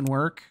 Commission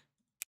work.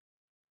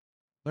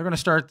 They're going to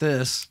start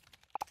this.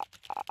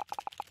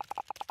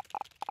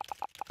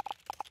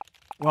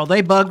 Well,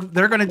 they're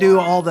going to do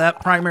all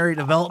that primary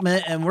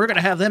development, and we're going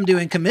to have them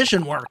doing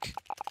commission work.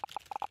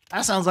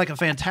 That sounds like a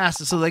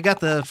fantastic. So they got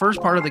the first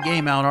part of the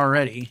game out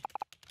already.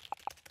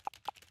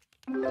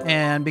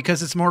 And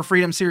because it's More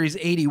Freedom Series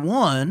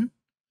 81,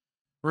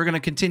 we're going to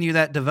continue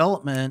that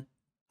development.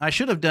 I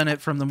should have done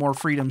it from the More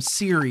Freedom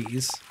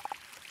series.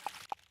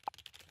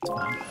 It's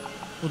fine.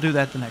 We'll do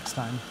that the next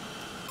time.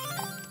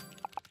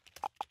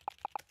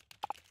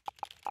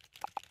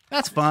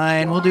 That's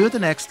fine. We'll do it the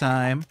next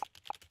time.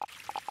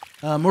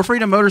 More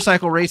Freedom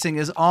Motorcycle Racing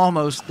is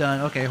almost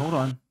done. Okay, hold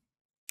on.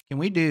 Can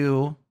we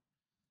do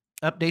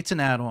updates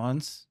and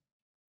add-ons?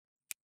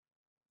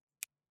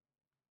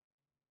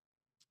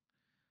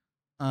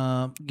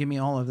 Give me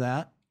all of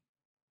that.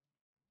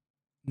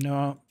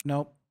 No,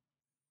 nope.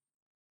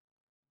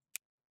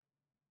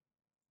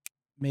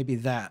 Maybe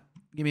that.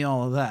 Give me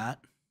all of that.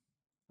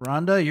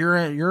 Rhonda,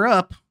 you're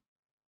up.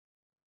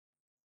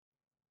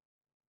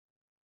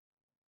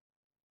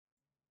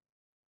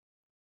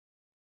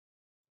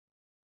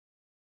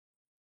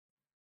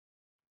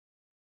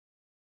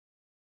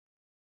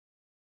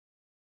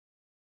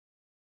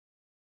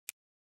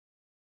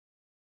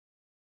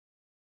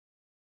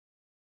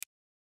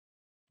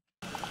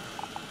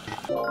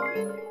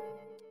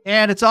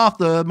 And it's off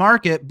the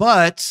market,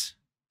 but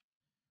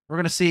we're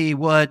going to see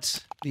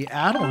what the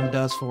add-on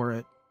does for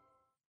it.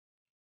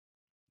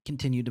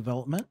 Continue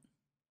development.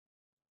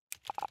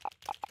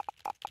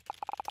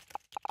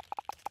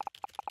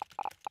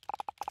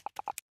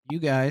 You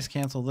guys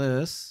cancel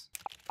this.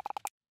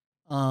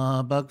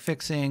 Bug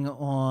fixing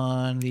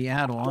on the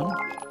add-on.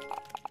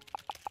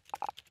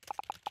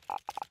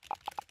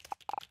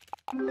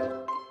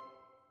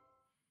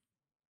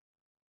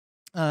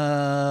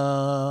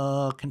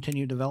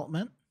 Continue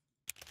development.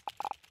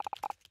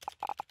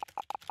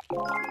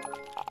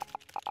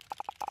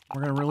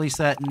 We're going to release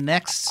that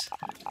next.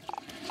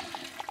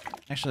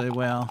 Actually,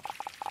 well.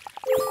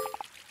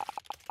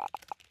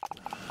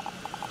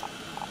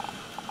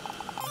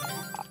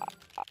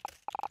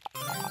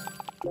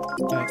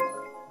 Okay.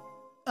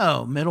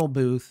 Oh, middle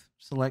booth.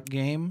 Select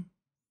game.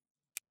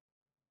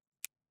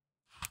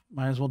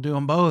 Might as well do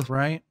them both,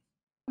 right?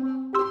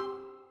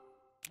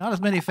 Not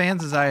as many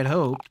fans as I had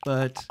hoped,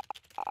 but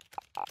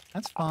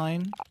that's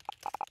fine.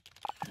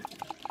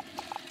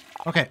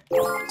 Okay,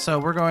 so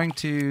we're going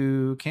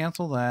to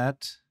cancel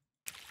that.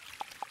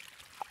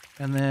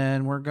 And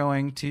then we're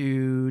going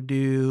to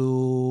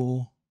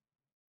do...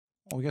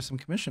 Oh, we got some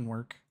commission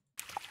work.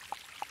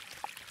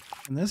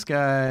 And this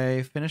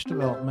guy, finish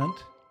development.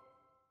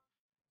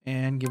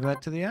 And give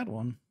that to the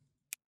add-on.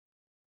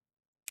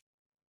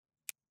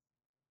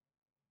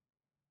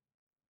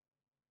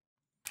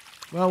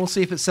 Well, we'll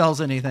see if it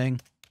sells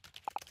anything.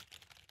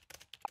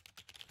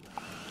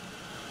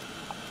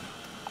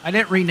 I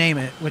didn't rename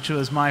it, which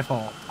was my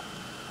fault.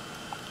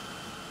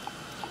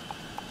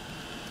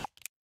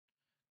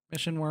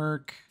 Mission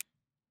work.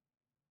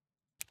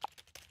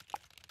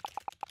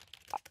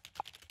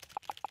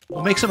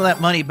 We'll make some of that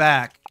money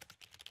back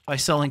by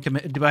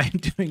by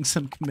doing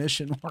some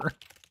commission work.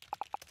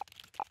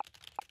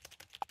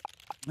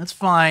 That's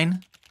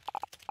fine.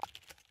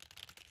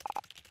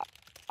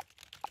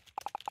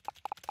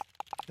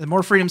 The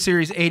More Freedom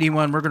Series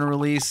 81 we're going to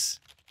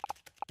release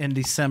in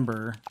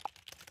December.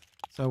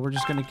 So we're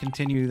just going to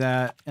continue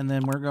that. And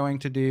then we're going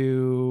to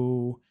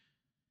do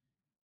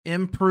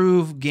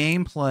improve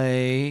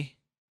gameplay.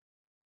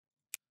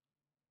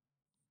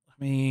 I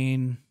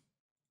mean,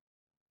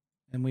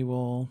 and we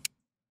will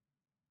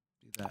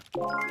do that.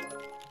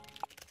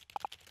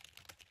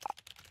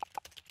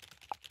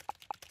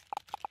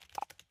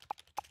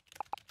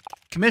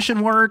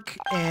 Commission work,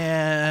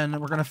 and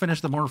we're going to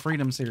finish the More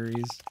Freedom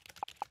series.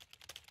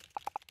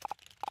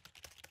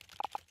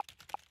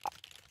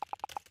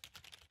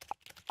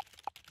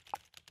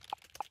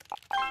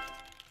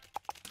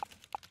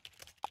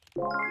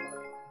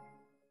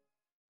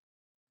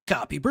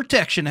 Copy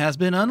protection has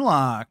been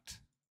unlocked.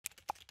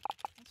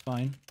 That's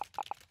fine.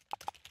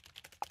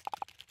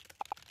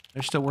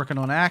 They're still working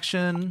on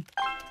action.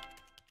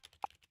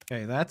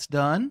 Okay, that's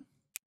done.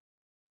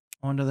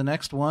 On to the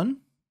next one.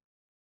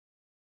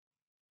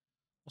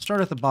 We'll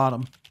start at the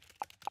bottom.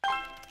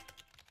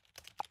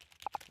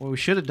 What we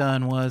should have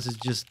done was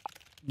just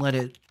let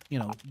it, you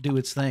know, do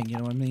its thing. You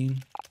know what I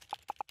mean?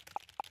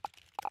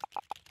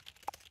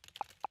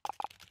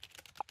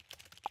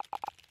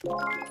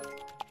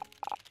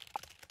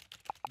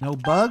 No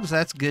bugs.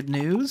 That's good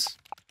news.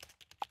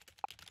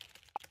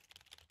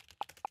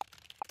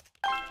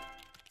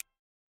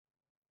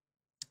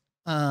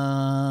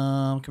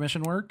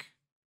 Commission work.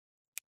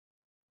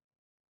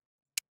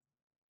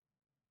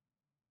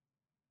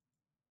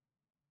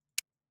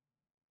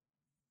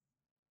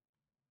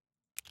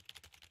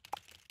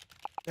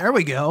 There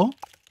we go.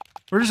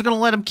 We're just going to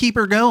let them keep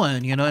her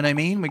going. You know what I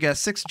mean? We got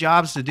 6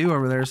 jobs to do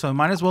over there, so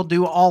might as well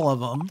do all of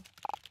them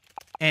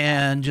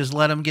and just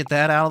let them get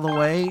that out of the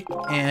way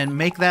and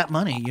make that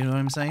money. You know what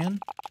I'm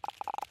saying?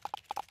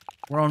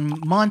 We're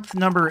on month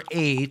number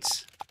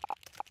 8.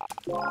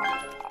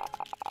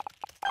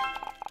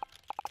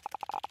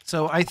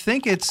 So I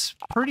think it's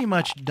pretty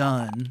much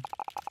done.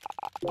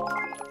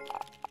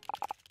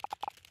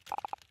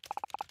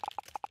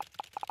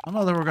 I don't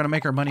know that we're going to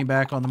make our money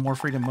back on the More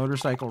Freedom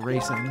motorcycle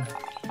racing.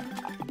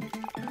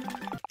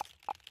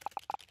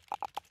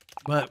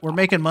 But we're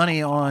making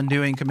money on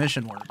doing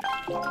commission work.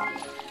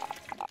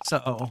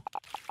 So,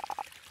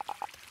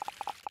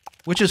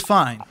 which is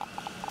fine.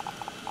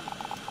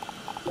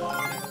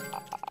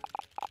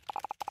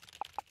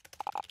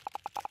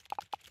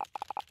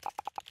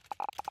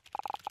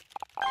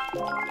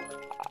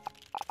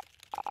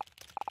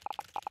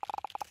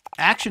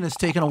 Action has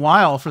taken a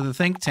while for the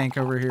think tank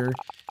over here.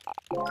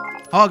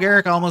 Hog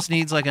Eric almost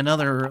needs like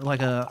another,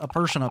 like a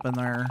person up in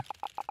there.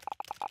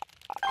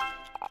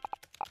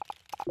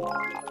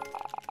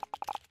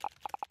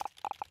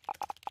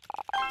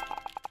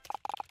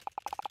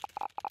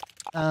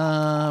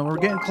 We're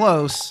getting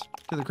close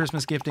to the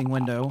Christmas gifting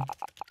window.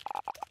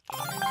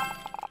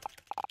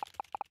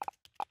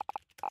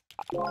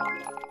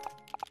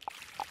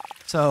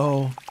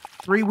 So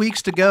 3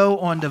 weeks to go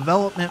on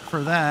development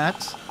for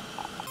that.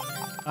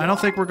 I don't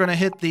think we're going to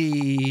hit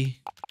the...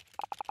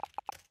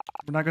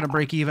 We're not going to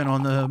break even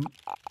on the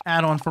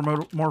add-on for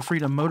More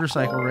Freedom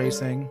motorcycle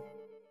racing.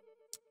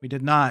 We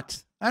did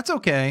not. That's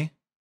okay.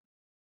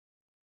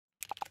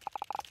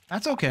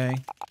 That's okay.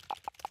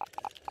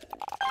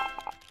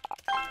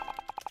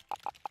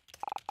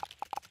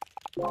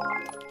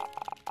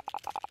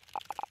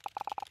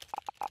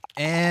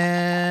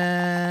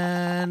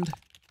 And...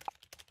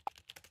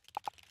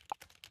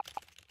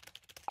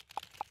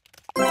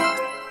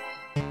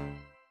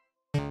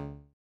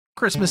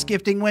 Christmas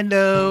gifting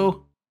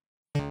window.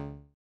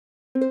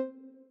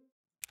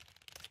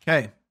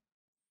 Okay.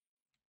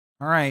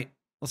 All right.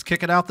 Let's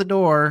kick it out the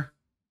door.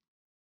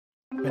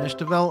 Finish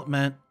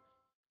development.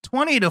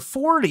 20 to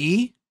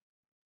 40.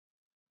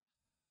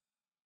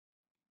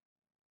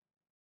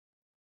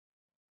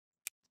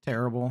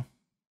 Terrible.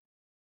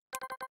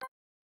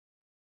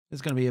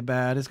 It's going to be a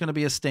bad. It's going to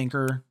be a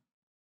stinker.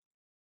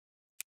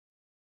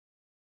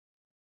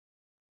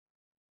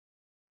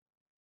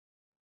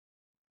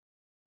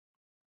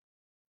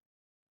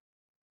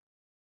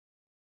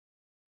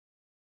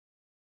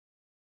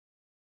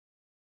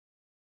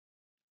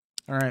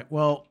 All right.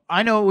 Well,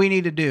 I know what we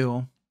need to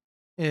do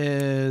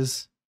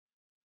is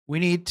we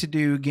need to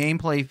do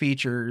gameplay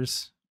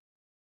features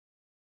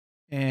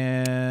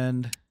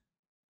and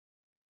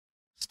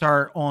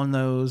start on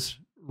those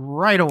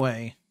right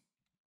away.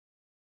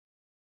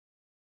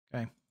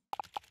 Okay.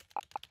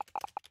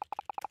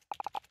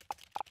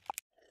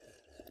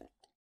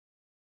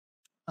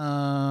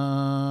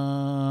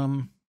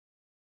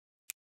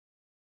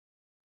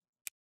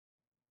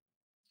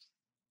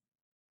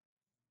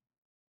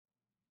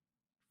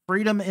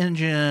 Freedom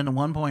Engine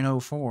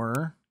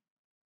 1.04.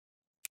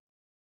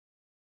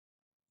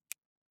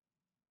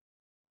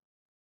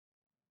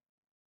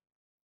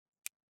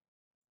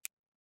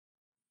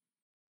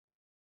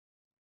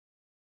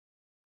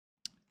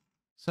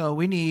 So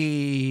we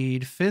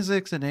need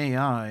physics and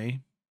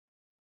AI.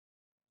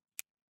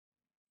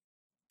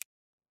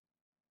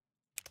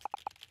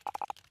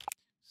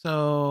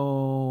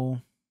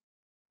 So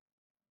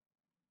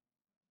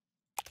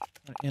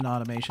in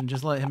automation,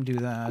 just let him do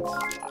that.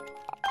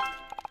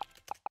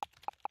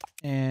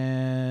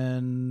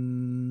 And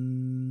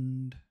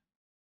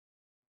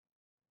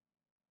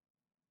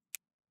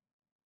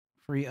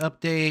Free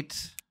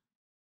update.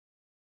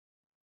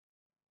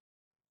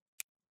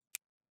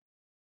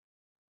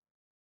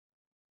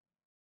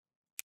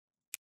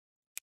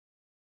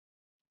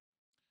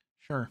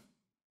 Sure.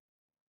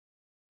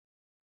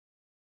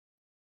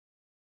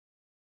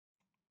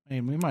 I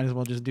mean, we might as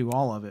well just do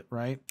all of it,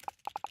 right?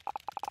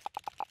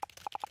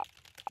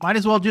 Might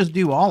as well just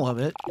do all of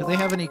it. Do they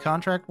have any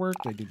contract work?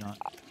 They do not.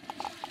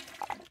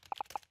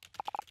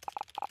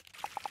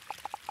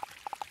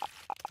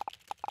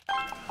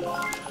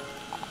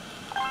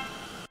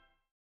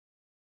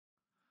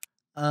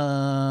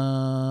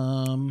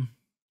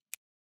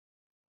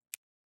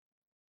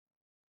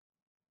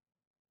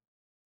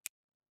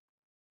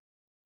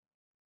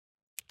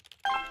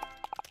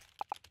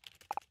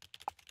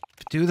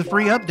 Do the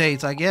free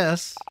updates, I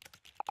guess.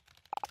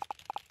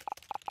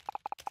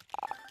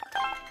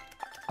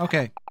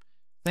 Okay.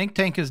 Think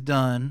Tank is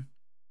done.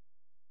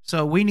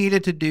 So we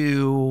needed to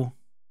do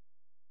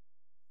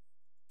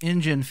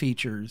engine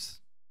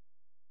features.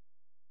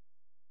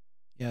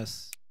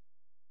 Yes.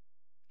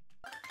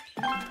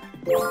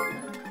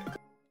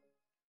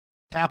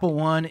 Tapple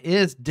 1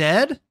 is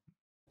dead.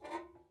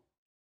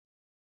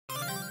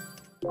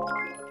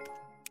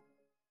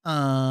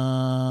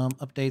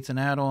 Updates and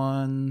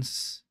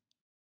add-ons.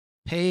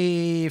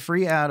 Pay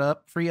free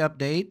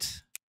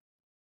update.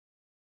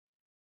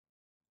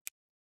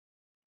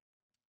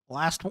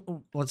 Last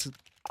one,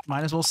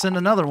 might as well send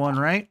another one,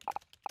 right?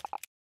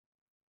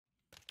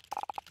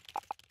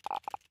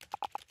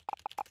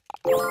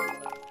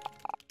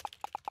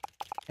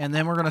 And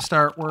then we're going to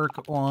start work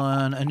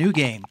on a new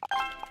game.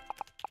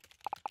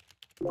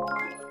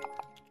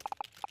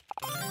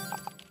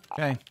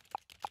 Okay.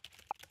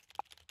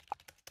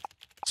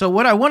 So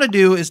what I want to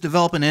do is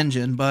develop an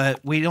engine, but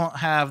we don't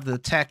have the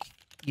tech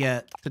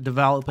yet to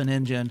develop an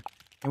engine.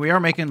 And we are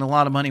making a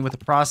lot of money with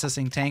the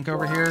processing tank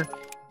over here.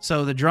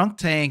 So the drunk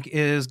tank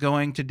is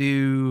going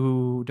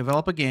to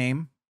develop a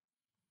game,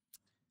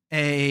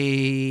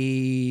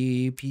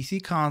 a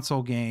PC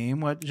console game.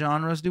 What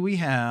genres do we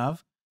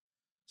have?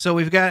 So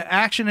we've got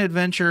action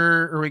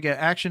adventure, or we got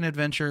action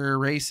adventure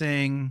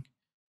racing.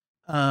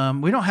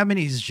 We don't have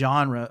many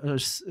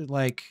genres.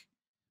 Like,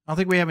 I don't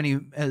think we have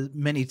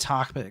many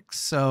topics.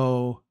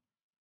 So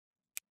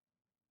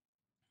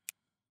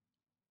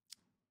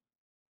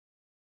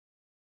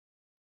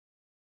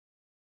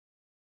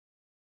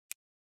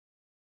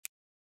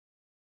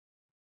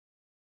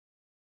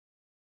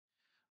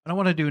I don't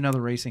want to do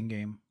another racing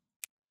game.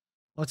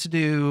 Let's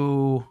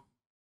do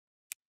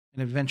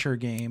an adventure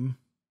game.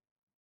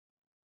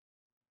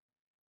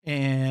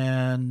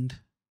 And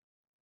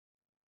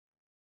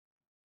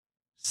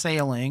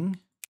sailing.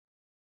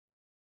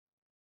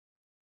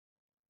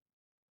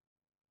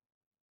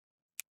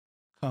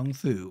 Kung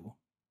Fu.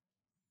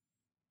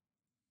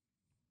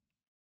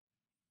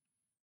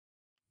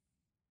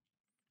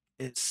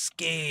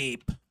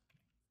 Escape.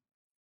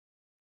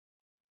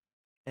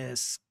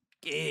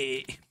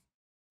 Escape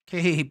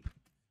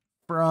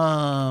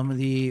from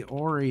the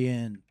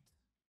Orient.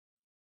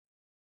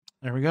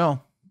 There we go.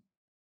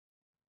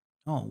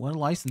 Oh, what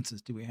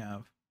licenses do we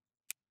have?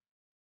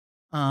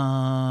 Nope,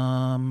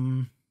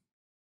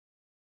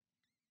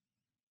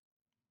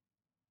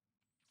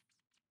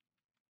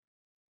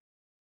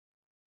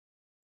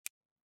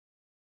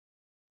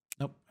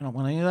 I don't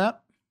want any of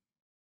that.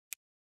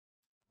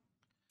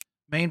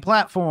 Main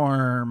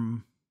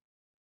platform.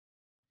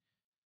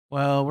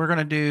 Well, we're going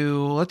to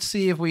do, let's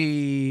see if we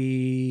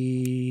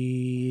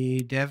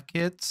dev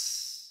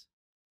kits,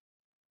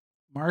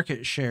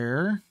 market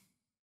share.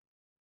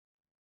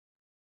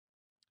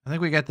 I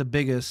think we got the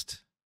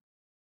biggest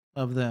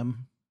of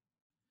them.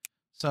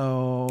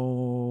 So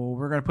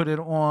we're going to put it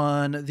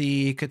on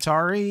the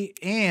Qatari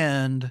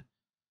and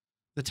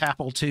the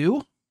Tapple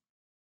 2.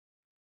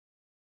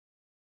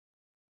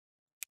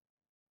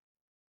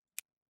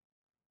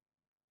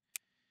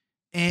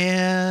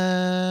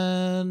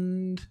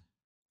 And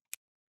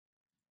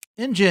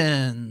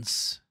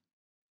engines.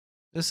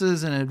 This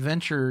is an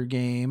adventure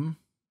game.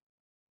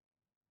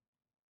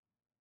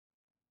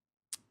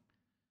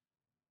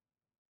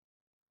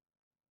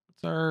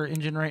 What's our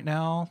engine right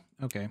now?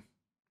 Okay.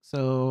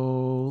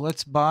 So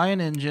let's buy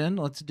an engine.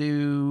 Let's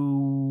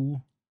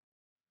do...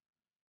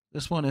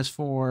 This one is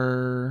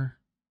for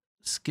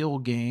skill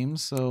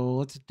games. So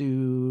let's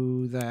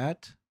do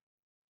that.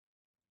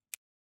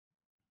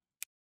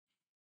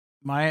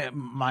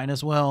 Might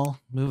as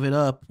well move it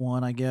up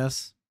one, I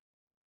guess.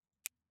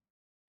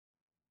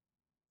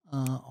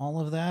 All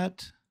of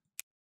that.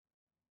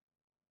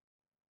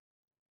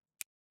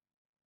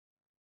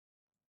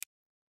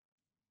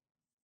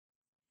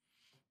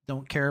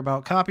 Don't care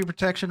about copy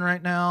protection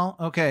right now.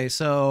 Okay,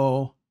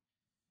 so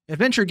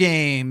adventure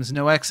games,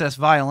 no excess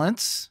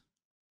violence.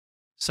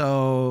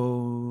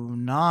 So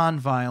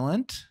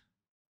non-violent.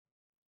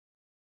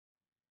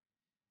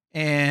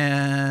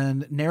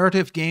 And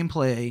narrative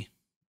gameplay.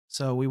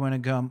 So we want to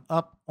come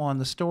up on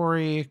the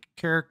story,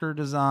 character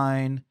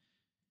design,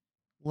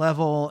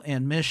 level,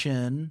 and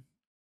mission.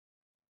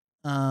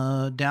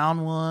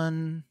 Down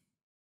one,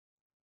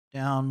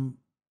 down,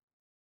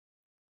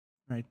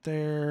 right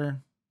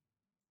there.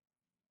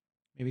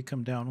 Maybe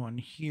come down one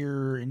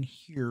here and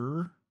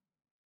here.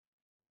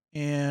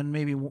 And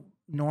maybe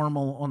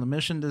normal on the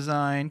mission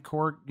design.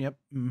 Core, yep.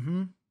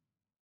 Mm-hmm.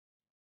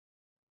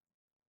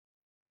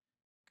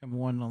 Come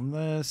one on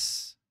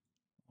this,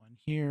 one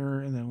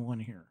here, and then one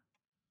here.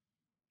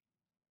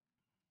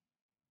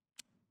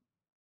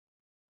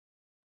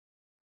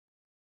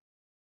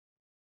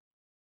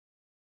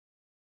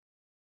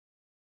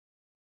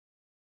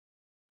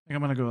 I think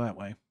I'm going to go that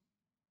way.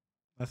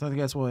 I think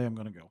that's the way I'm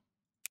going to go.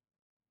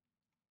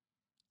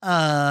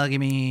 Give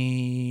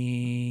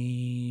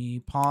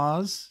me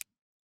pause.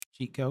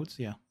 Cheat codes,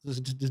 yeah.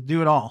 Just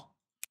do it all.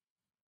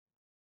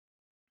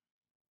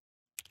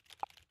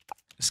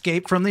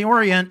 Escape from the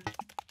Orient.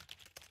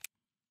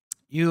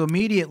 You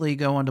immediately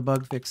go into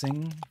bug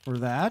fixing for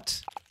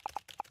that.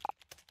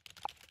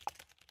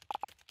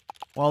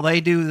 While they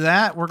do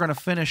that, we're going to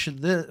finish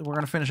this. We're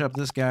going to finish up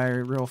this guy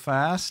real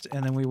fast,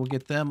 and then we will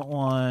get them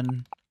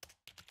on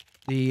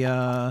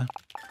the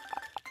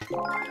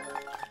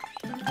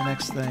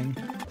next thing.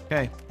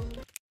 Okay.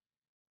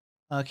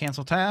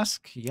 Cancel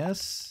task.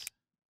 Yes.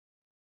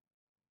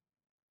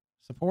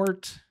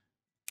 Support.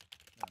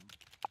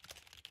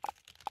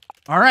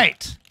 All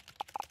right.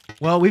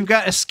 Well, we've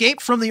got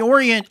Escape from the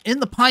Orient in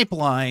the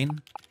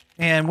pipeline,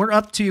 and we're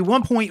up to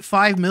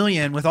 1.5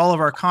 million with all of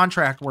our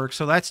contract work,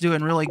 so that's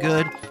doing really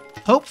good.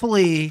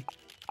 Hopefully,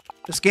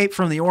 Escape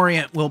from the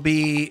Orient will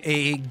be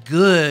a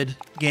good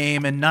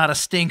game and not a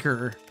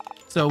stinker.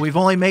 So we've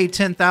only made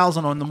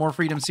 10,000 on the More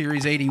Freedom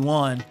Series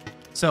 81.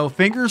 So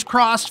fingers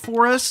crossed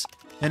for us.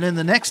 And in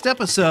the next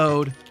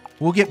episode,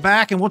 we'll get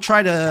back and we'll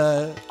try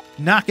to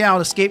knock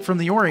out Escape from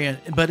the Orient.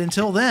 But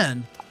until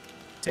then,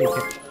 take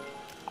care.